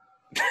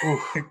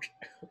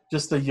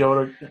 just the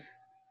Yoda.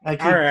 All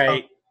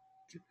right,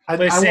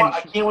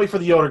 I can't wait for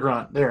the Yoda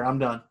grunt. There, I'm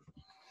done.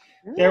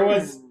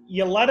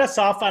 You let us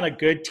off on a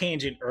good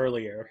tangent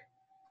earlier,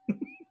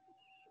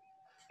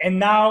 and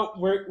now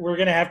we're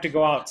gonna have to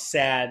go out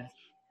sad.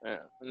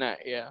 Now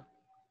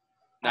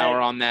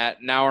we're on that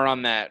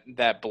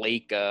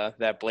Blake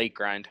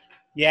grind.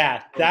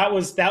 Yeah, that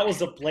was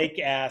a Blake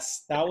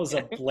ass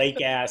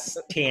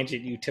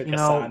tangent you took us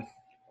on.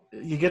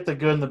 You get the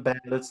good and the bad.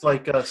 It's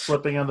like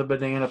slipping on the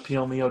banana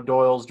peel. Neo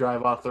Doyle's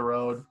drive off the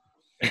road.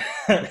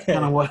 That's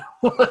kind of what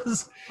it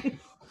was.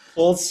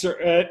 Full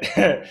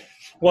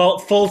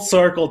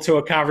circle to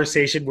a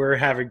conversation we were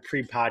having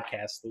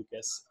pre-podcast,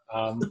 Lucas.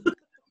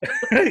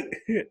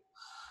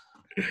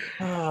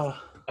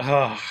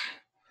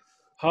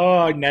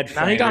 Ned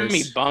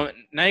Flanders.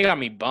 Now you got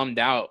me bummed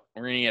out.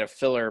 We're gonna get a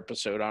filler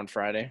episode on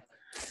Friday.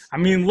 I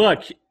mean,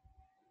 look.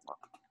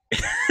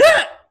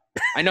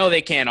 I know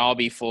they can't all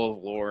be full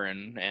of lore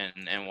and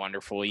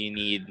wonderful. You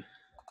need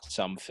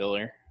some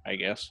filler, I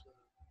guess.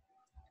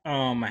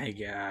 Oh my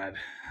god.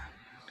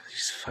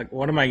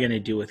 What am I gonna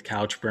do with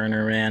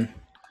Couchburner, man?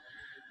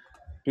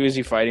 Who is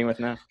he fighting with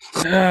now?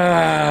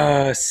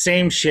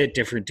 Same shit,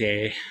 different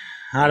day.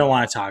 I don't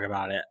want to talk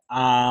about it.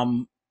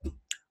 All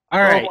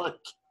right.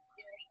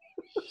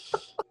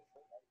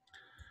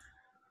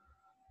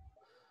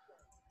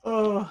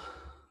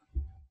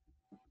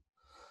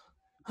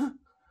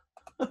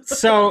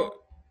 So,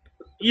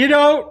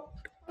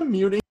 I'm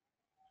muting.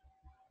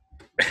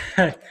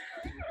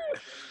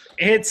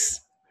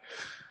 It's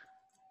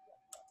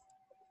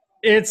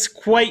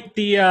quite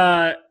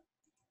the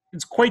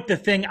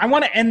thing. I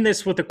want to end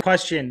this with a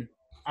question.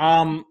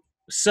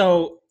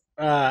 So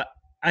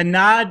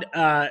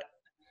Anad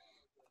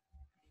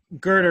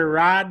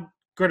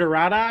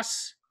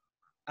Gurdaradas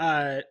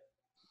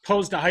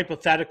posed a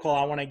hypothetical.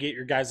 I want to get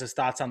your guys'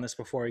 thoughts on this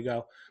before we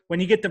go. When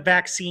you get the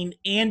vaccine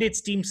and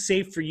it's deemed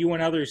safe for you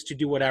and others to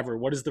do whatever,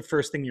 what is the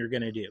first thing you're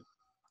going to do?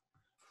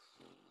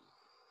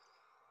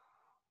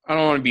 I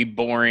don't want to be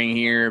boring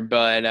here,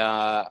 but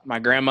my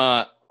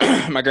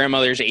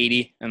grandmother's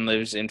 80 and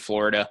lives in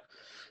Florida,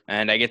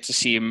 and I get to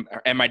see him.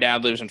 And my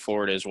dad lives in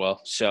Florida as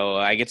well, so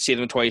I get to see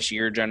them twice a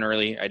year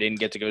generally. I didn't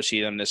get to go see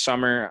them this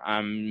summer.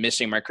 I'm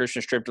missing my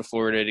Christmas trip to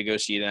Florida to go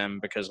see them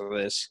because of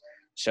this.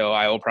 So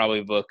I will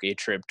probably book a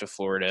trip to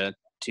Florida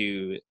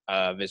to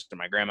visit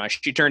my grandma.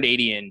 She turned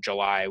 80 in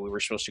July. We were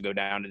supposed to go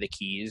down to the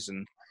Keys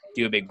and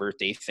do a big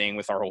birthday thing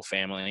with our whole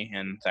family,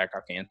 and that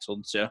got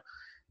canceled. So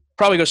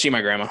probably go see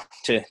my grandma,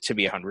 to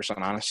be 100%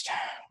 honest.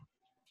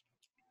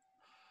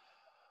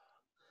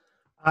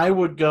 I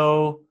would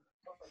go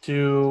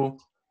to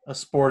a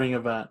sporting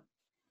event.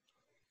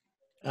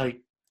 I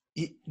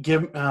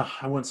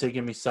wouldn't say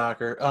give me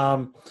soccer.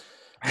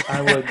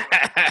 I would.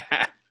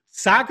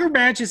 Soccer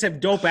matches have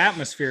dope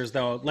atmospheres,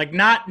 though. Like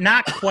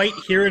not quite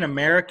here in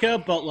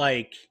America, but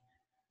like.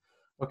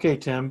 Okay,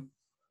 Tim.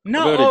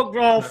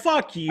 No,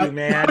 fuck you,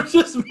 man.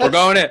 We're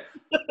going to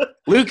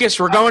Lucas.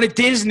 We're going to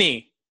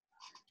Disney.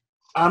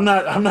 I'm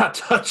not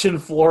touching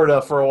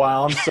Florida for a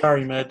while. I'm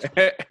sorry, Mitch.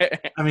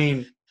 I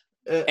mean,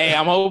 hey,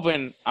 I'm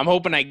hoping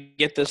I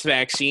get this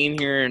vaccine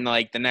here in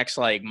like the next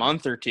like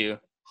month or two.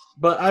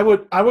 But I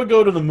would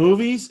go to the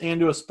movies and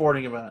to a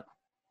sporting event.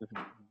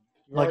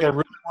 Like I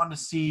really want to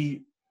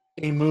see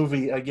a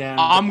movie again.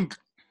 I'm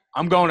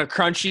going to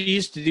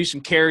Crunchies to do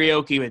some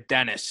karaoke with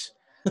Dennis.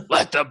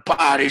 Let the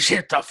bodies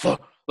hit the floor.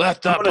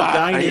 Let the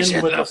bodies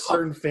hit the floor. I'm going to dine in with a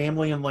certain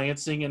family in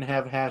Lansing and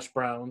have hash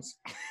browns.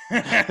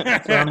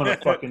 That's what I'm going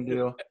to fucking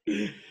do.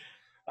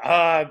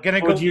 I'm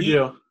going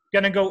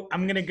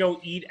to go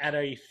eat at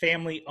a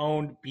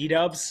family-owned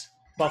B-Dubs,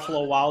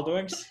 Buffalo Wild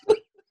Wings.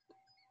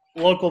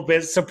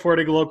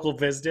 Supporting local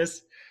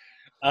business.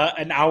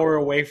 An hour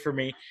away from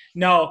me.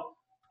 No.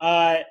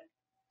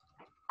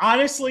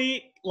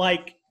 Honestly,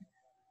 like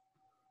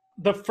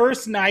the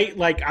first night,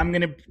 like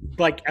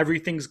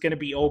everything's gonna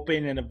be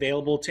open and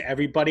available to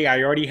everybody.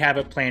 I already have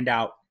it planned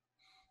out.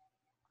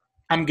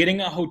 I'm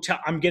getting a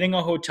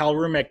hotel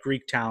room at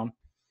Greektown.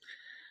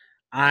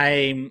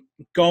 I'm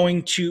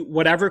going to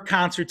whatever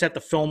concerts at the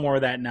Fillmore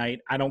that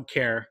night. I don't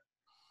care.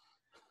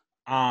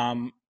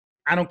 I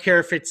don't care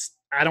if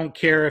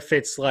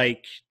it's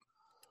like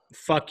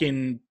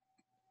fucking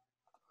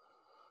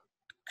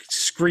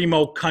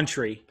Screamo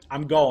Country.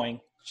 I'm going.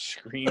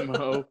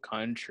 Screamo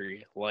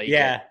Country. Like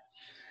yeah.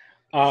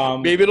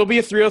 Maybe it'll be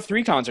a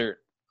 303 concert.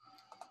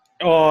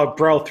 Oh,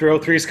 bro,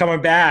 303 is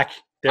coming back.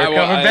 They're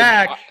coming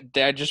back.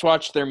 I just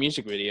watched their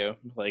music video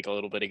like a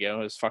little bit ago.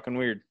 It was fucking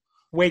weird.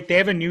 Wait, they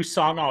have a new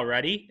song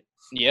already?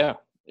 Yeah,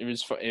 it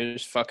was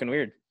fucking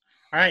weird.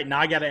 All right, now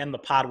I got to end the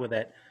pod with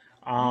it.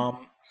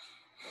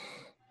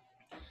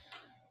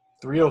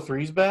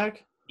 303's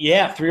back?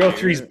 Yeah,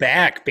 303's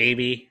back,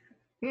 baby.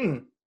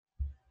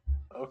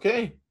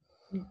 Okay.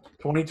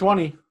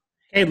 2020.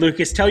 Hey,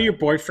 Lucas, tell your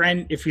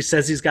boyfriend if he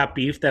says he's got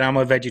beef that I'm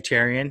a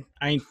vegetarian.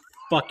 I ain't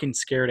fucking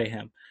scared of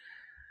him.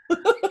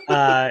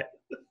 I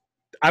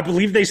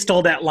believe they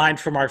stole that line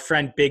from our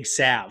friend Big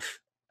Sav.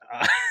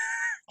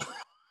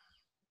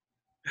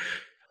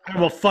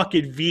 I'm a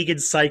fucking vegan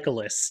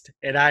cyclist,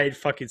 and I ain't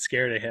fucking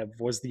scared of him.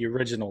 Was the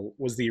original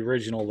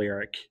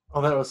lyric.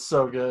 Oh, that was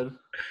so good.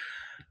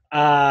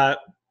 No,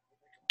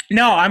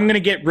 I'm gonna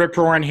get rip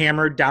roaring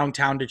hammered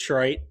downtown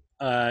Detroit.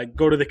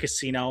 Go to the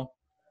casino.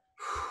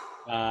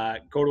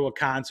 Go to a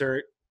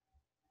concert.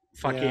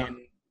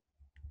 Fucking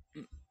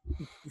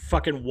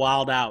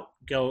wild out.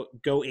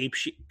 Go ape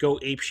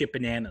shit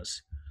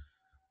bananas.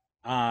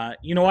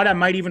 You know what? I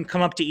might even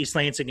come up to East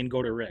Lansing and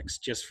go to Rick's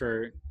just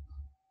for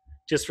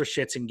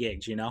shits and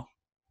gigs. You know.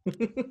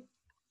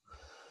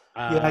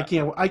 I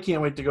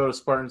can't wait to go to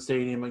Spartan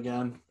Stadium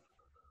again.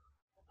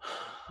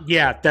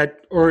 Yeah,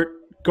 or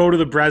go to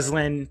the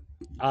Breslin,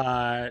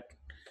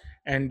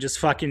 and just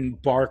fucking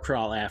bar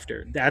crawl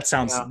after. That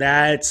sounds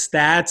that's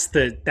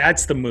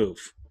the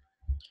move.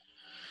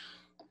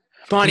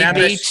 Bonnie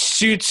Bates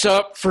suits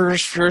up for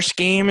his first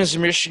game as a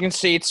Michigan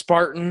State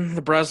Spartan.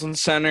 The Breslin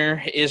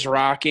Center is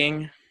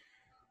rocking.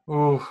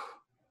 Ooh.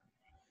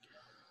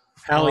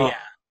 Hell yeah.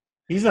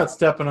 He's not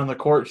stepping on the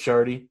court,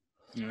 Shardy.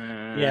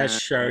 Yeah,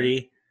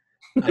 Shardy.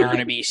 They're going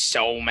to be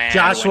so mad.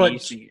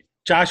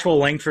 Joshua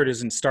Langford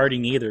isn't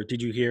starting either.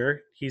 Did you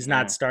hear? He's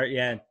not starting.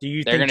 Yeah. Do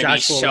you They're think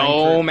Joshua Langford? They're going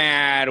to be so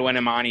mad when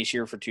Imani's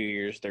here for 2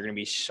 years. They're going to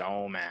be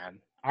so mad.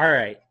 All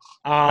right.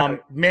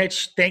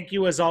 Mitch, thank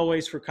you as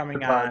always for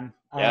coming on.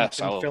 And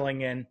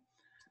filling in.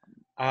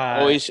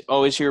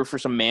 Always here for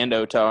some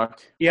Mando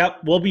talk.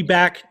 Yep. We'll be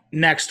back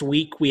next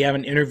week. We have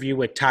an interview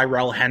with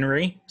Tyrell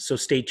Henry, so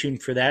stay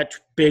tuned for that.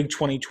 Big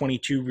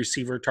 2022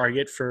 receiver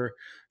target for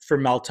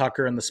Mel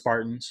Tucker and the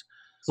Spartans.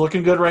 It's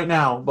looking good right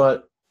now,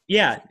 but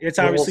yeah, it's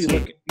obviously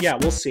looking. Yeah,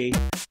 we'll see.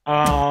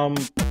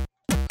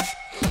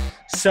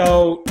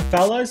 So,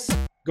 fellas,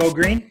 go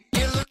green.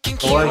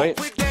 Boy,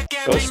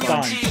 go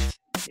Sponge.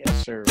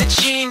 Yes, sir. The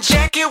jean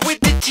jacket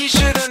with the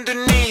t-shirt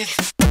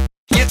underneath.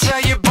 You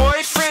tell your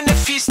boyfriend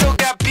if he still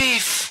got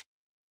beef,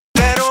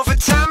 that over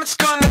time it's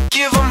gonna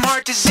give him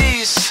heart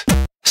disease.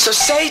 So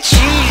say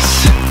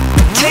cheese,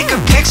 take a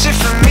picture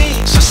for me.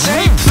 So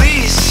say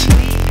please,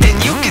 and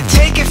you can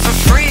take it for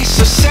free.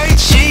 So say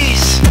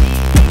cheese,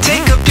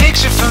 take a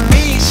picture for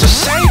me. So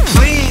say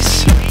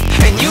please,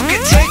 and you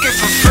can take it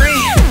for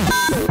free.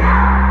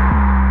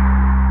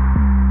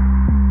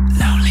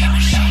 Lonely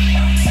machine.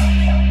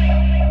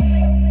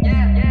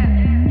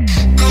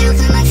 I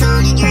open my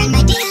phone and you're in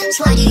my DMs.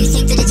 Why do you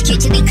think that it's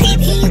cute to be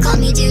creepy? You call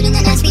me dude